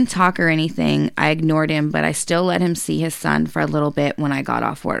 We didn't talk or anything. I ignored him, but I still let him see his son for a little bit when I got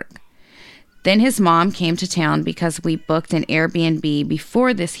off work. Then his mom came to town because we booked an Airbnb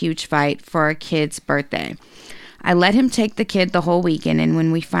before this huge fight for our kid's birthday. I let him take the kid the whole weekend, and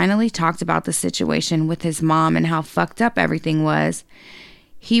when we finally talked about the situation with his mom and how fucked up everything was,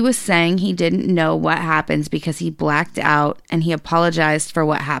 he was saying he didn't know what happened because he blacked out and he apologized for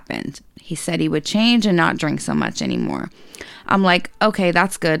what happened. He said he would change and not drink so much anymore. I'm like, okay,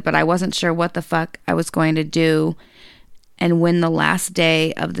 that's good, but I wasn't sure what the fuck I was going to do. And when the last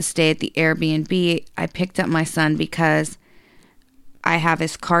day of the stay at the Airbnb, I picked up my son because I have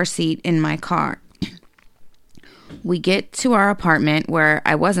his car seat in my car. We get to our apartment where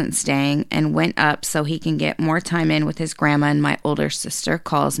I wasn't staying and went up so he can get more time in with his grandma, and my older sister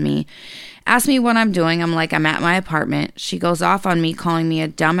calls me, asks me what I'm doing. I'm like, I'm at my apartment. She goes off on me, calling me a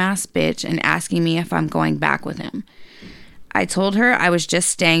dumbass bitch and asking me if I'm going back with him. I told her I was just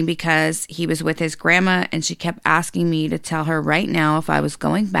staying because he was with his grandma, and she kept asking me to tell her right now if I was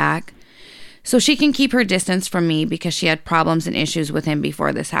going back so she can keep her distance from me because she had problems and issues with him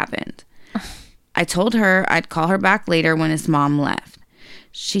before this happened. I told her I'd call her back later when his mom left.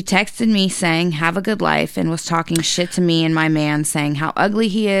 She texted me saying, have a good life, and was talking shit to me and my man, saying how ugly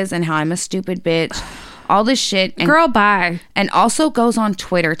he is and how I'm a stupid bitch. All this shit. And, girl, bye. And also goes on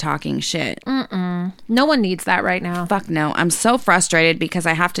Twitter talking shit. No one needs that right now. Fuck no. I'm so frustrated because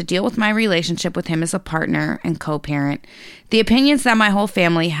I have to deal with my relationship with him as a partner and co-parent. The opinions that my whole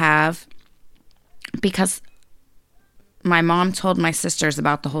family have, because my mom told my sisters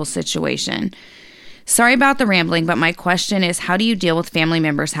about the whole situation. Sorry about the rambling, but my question is, how do you deal with family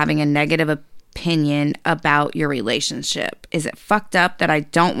members having a negative opinion about your relationship? Is it fucked up that I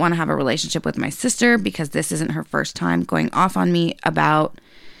don't want to have a relationship with my sister because this isn't her first time going off on me about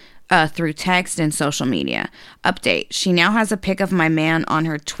through text and social media? Update. She now has a pic of my man on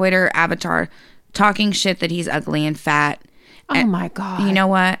her Twitter avatar talking shit that he's ugly and fat. Oh my God. You know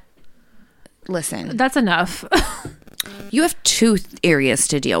what? Listen. That's enough. You have two areas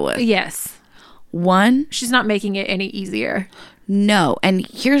to deal with. Yes. One, she's not making it any easier. No. And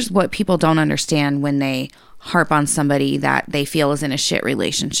here's what people don't understand when they harp on somebody that they feel is in a shit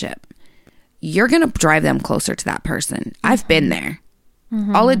relationship. You're going to drive them closer to that person. I've been there.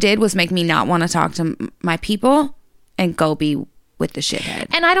 All it did was make me not want to talk to my people and go be with the shithead.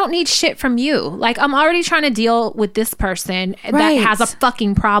 And I don't need shit from you. Like, I'm already trying to deal with this person that has a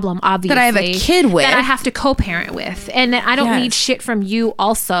fucking problem, obviously. That I have a kid with. That I have to co-parent with. And I don't need shit from you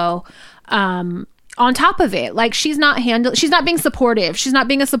also. On top of it, like, she's not being supportive. She's not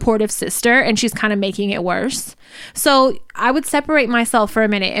being a supportive sister, and she's kind of making it worse. So I would separate myself for a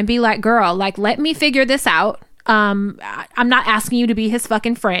minute and be like, girl, like, let me figure this out. I'm not asking you to be his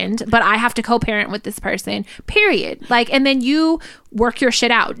fucking friend, but I have to co-parent with this person, period. Like, and then you work your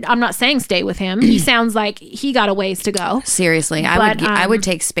shit out. I'm not saying stay with him. He sounds like he got a ways to go. Seriously. I would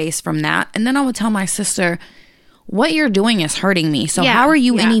take space from that. And then I would tell my sister, what you're doing is hurting me. So how are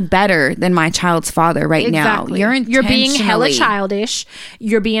you any better than my child's father now? You're being hella childish.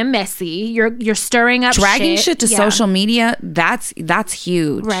 You're being messy. You're stirring up dragging shit to social media. That's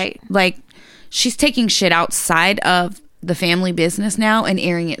huge. Right. Like, she's taking shit outside of the family business now and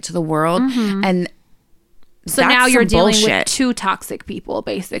airing it to the world. And so now you're dealing with two toxic people,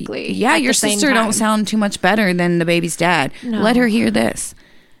 basically. Yeah, your sister don't sound too much better than the baby's dad. No. Let her hear this.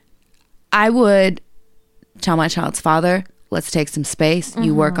 I would tell my child's father, let's take some space.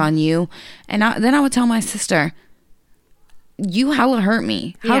 You work on you. And then I would tell my sister, you hella hurt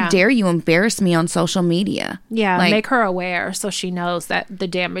me. How dare you embarrass me on social media? Yeah, like, make her aware so she knows that the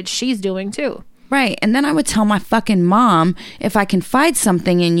damage she's doing too. Right. And then I would tell my fucking mom, if I confide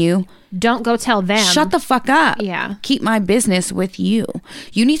something in you, don't go tell them. Shut the fuck up. Yeah. Keep my business with you.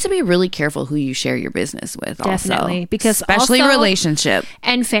 You need to be really careful who you share your business with. Definitely. Also. Because especially also, relationship.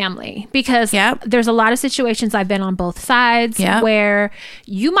 And family. Because there's a lot of situations I've been on both sides where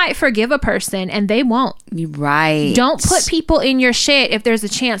you might forgive a person and they won't. Right. Don't put people in your shit if there's a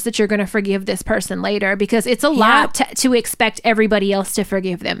chance that you're going to forgive this person later, because it's a lot to expect everybody else to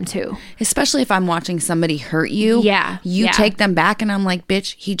forgive them too. Especially if I'm watching somebody hurt you. Yeah. You take them back and I'm like,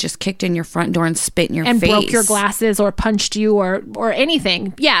 bitch, he just kicked in your front door and spit in your face. And broke your glasses or punched you or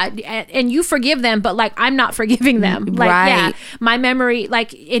anything. Yeah. And you forgive them, but like, I'm not forgiving them. Like, my memory,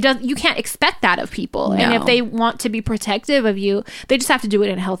 like, you can't expect that of people. No. And if they want to be protective of you, they just have to do it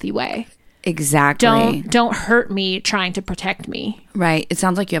in a healthy way. Exactly. Don't hurt me trying to protect me. Right. It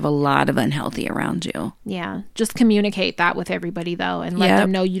sounds like you have a lot of unhealthy around you. Yeah. Just communicate that with everybody though, and let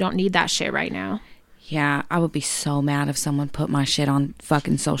them know you don't need that shit right now. Yeah, I would be so mad if someone put my shit on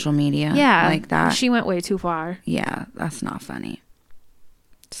fucking social media. Yeah. Like that. She went way too far. Yeah, that's not funny.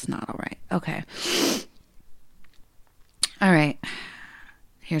 It's not all right. Okay. All right.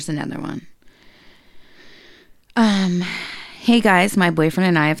 Here's another one. Hey guys, my boyfriend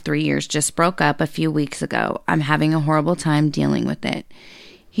and I of 3 years just broke up a few weeks ago. I'm having a horrible time dealing with it.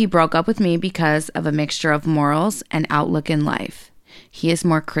 He broke up with me because of a mixture of morals and outlook in life. He is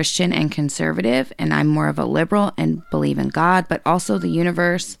more Christian and conservative, and I'm more of a liberal and believe in God, but also the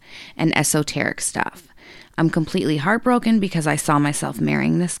universe and esoteric stuff. I'm completely heartbroken because I saw myself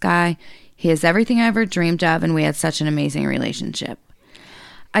marrying this guy. He is everything I ever dreamed of, and we had such an amazing relationship.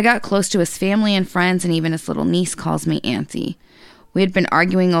 I got close to his family and friends, and even his little niece calls me auntie. We had been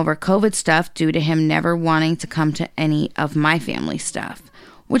arguing over COVID stuff due to him never wanting to come to any of my family stuff,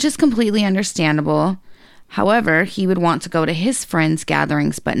 which is completely understandable. However, he would want to go to his friends'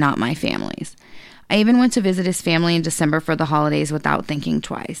 gatherings, but not my family's. I even went to visit his family in December for the holidays without thinking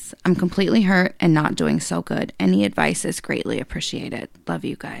twice. I'm completely hurt and not doing so good. Any advice is greatly appreciated. Love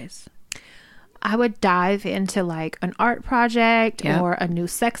you guys. I would dive into like an art project or a new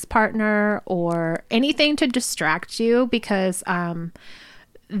sex partner or anything to distract you, because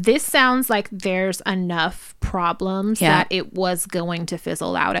this sounds like there's enough problems that it was going to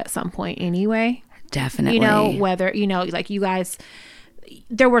fizzle out at some point anyway. Definitely. You know, whether, you know, like you guys,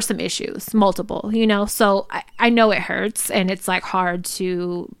 there were some issues, multiple, you know, so I know it hurts, and it's like hard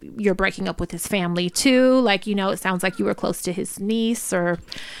to, you're breaking up with his family too. Like, you know, it sounds like you were close to his niece or.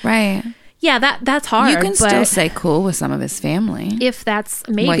 Right. Yeah, that's hard. You can still say cool with some of his family. If that's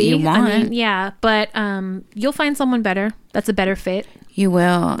maybe what you want. I mean, yeah, but you'll find someone better. That's a better fit. You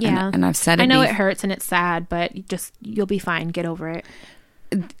will. Yeah. And I've said it. I know it hurts and it's sad, but you'll be fine. Get over it.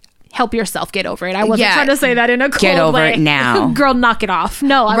 Help yourself get over it. I wasn't trying to say that in a cold way. Get over it now. Girl, knock it off.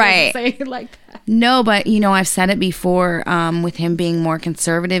 No, I wasn't saying it like that. No, but, you know, I've said it before, with him being more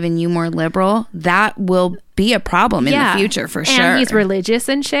conservative and you more liberal, that will be a problem in the future for sure. And he's religious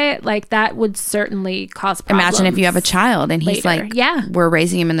and shit. Like, that would certainly cause problems. Imagine if you have a child and he's later. like, we're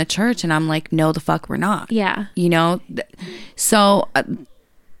raising him in the church. And I'm like, no, the fuck we're not. Yeah. You know? So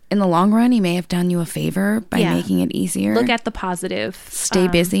in the long run, he may have done you a favor by making it easier. Look at the positive. Stay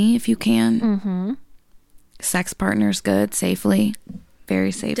busy if you can. Mm-hmm. Sex partner's good, safely.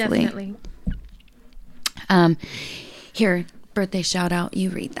 Very safely. Definitely. Here, birthday shout out. You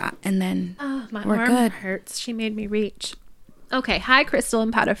read that, and then my we're arm good. Hurts. She made me reach. Okay. Hi, Crystal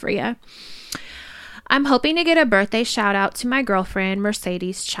and Patafria. I'm hoping to get a birthday shout out to my girlfriend,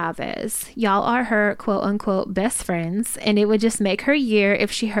 Mercedes Chavez. Y'all are her quote unquote best friends, and it would just make her year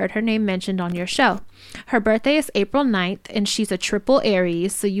if she heard her name mentioned on your show. Her birthday is April 9th, and she's a triple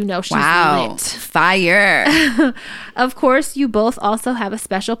Aries, so you know she's lit. Fire. Of course, you both also have a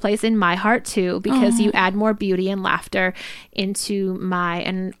special place in my heart, too, because you add more beauty and laughter into my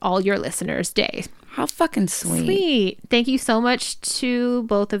and all your listeners' day. How fucking sweet. Sweet. Thank you so much to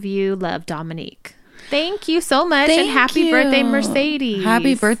both of you. Love, Dominique. Thank you so much. And happy birthday, Mercedes.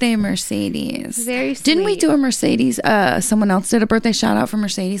 Happy birthday, Mercedes. Very sweet. Didn't we do a Mercedes? Someone else did a birthday shout out for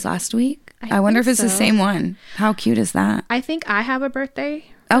Mercedes last week. I wonder if it's the same one. How cute is that? I think I have a birthday.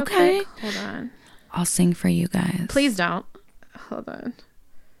 Okay. Hold on. I'll sing for you guys. Please don't. Hold on.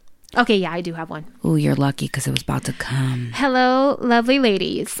 Okay, yeah, I do have one. Ooh, you're lucky because it was about to come. Hello, lovely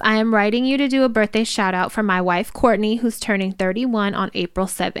ladies. I am writing you to do a birthday shout out for my wife, Courtney, who's turning 31 on April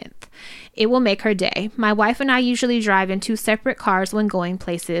 7th. It will make her day. My wife and I usually drive in 2 separate cars when going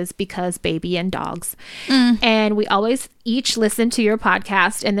places because baby and dogs. And we always each listen to your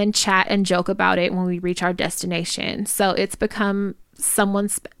podcast and then chat and joke about it when we reach our destination. So it's become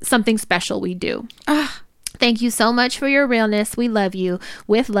something special we do. Thank you so much for your realness. We love you.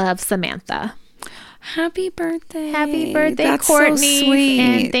 With love, Samantha. Happy birthday. Happy birthday, That's Courtney. So sweet.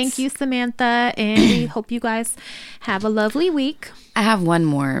 And thank you, Samantha. And we hope you guys have a lovely week. I have one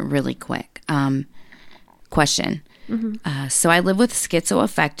more really quick question. So I live with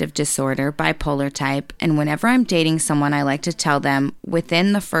schizoaffective disorder, bipolar type, and whenever I'm dating someone, I like to tell them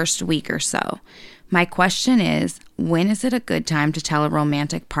within the first week or so. My question is, when is it a good time to tell a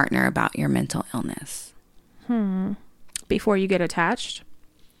romantic partner about your mental illness? Before you get attached?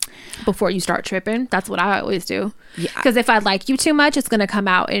 Before you start tripping? That's what I always do. Yeah. Because if I like you too much, it's going to come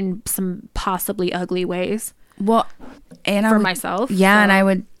out in some possibly ugly ways. Well, and for myself. Yeah, so. And I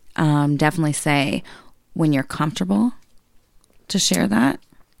would definitely say when you're comfortable to share that.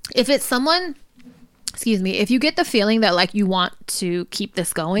 If it's someone, if you get the feeling that like you want to keep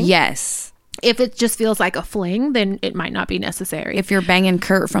this going. Yes. If it just feels like a fling, then it might not be necessary. If you're banging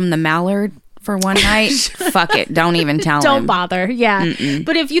Kurt from the Mallard for one night, fuck it. Don't even tell him. Don't bother. Yeah.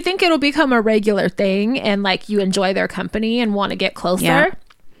 But if you think it'll become a regular thing and like you enjoy their company and want to get closer,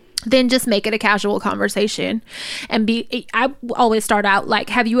 then just make it a casual conversation. And I always start out like,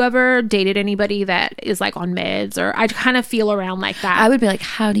 have you ever dated anybody that is like on meds? Or I kind of feel around like that. I would be like,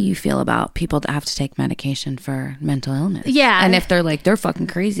 how do you feel about people that have to take medication for mental illness? Yeah. And if they're like, they're fucking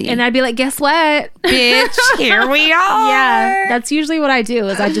crazy. And I'd be like, guess what? Bitch, here we are. Yeah. That's usually what I do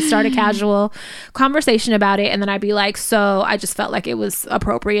is I just start a casual conversation about it. And then I'd be like, so I just felt like it was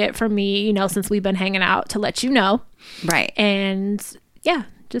appropriate for me, you know, since we've been hanging out, to let you know. Right. And yeah,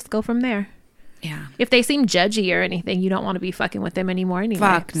 just go from there. Yeah. If they seem judgy or anything, you don't want to be fucking with them anymore anyway.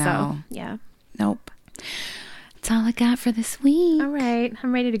 Fuck no. So, yeah. Nope. That's all I got for this week. All right.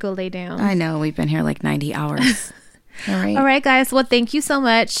 I'm ready to go lay down. I know. We've been here like 90 hours. All right. All right, guys. Well, thank you so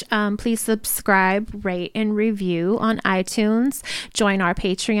much. Please subscribe, rate, and review on iTunes. Join our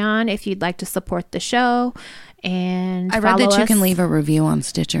Patreon if you'd like to support the show. And I read that you us. can leave a review on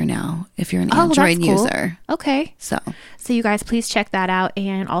Stitcher now if you're an Android that's cool. user. Okay. So you guys, please check that out.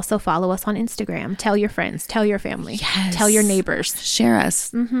 And also follow us on Instagram. Tell your friends. Tell your family. Yes. Tell your neighbors. Share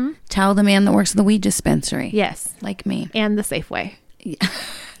us. Mm-hmm. Tell the man that works at the weed dispensary. Yes. Like me. And the Safeway. Yeah.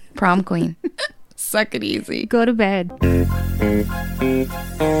 Prom queen. Suck it easy. Go to bed.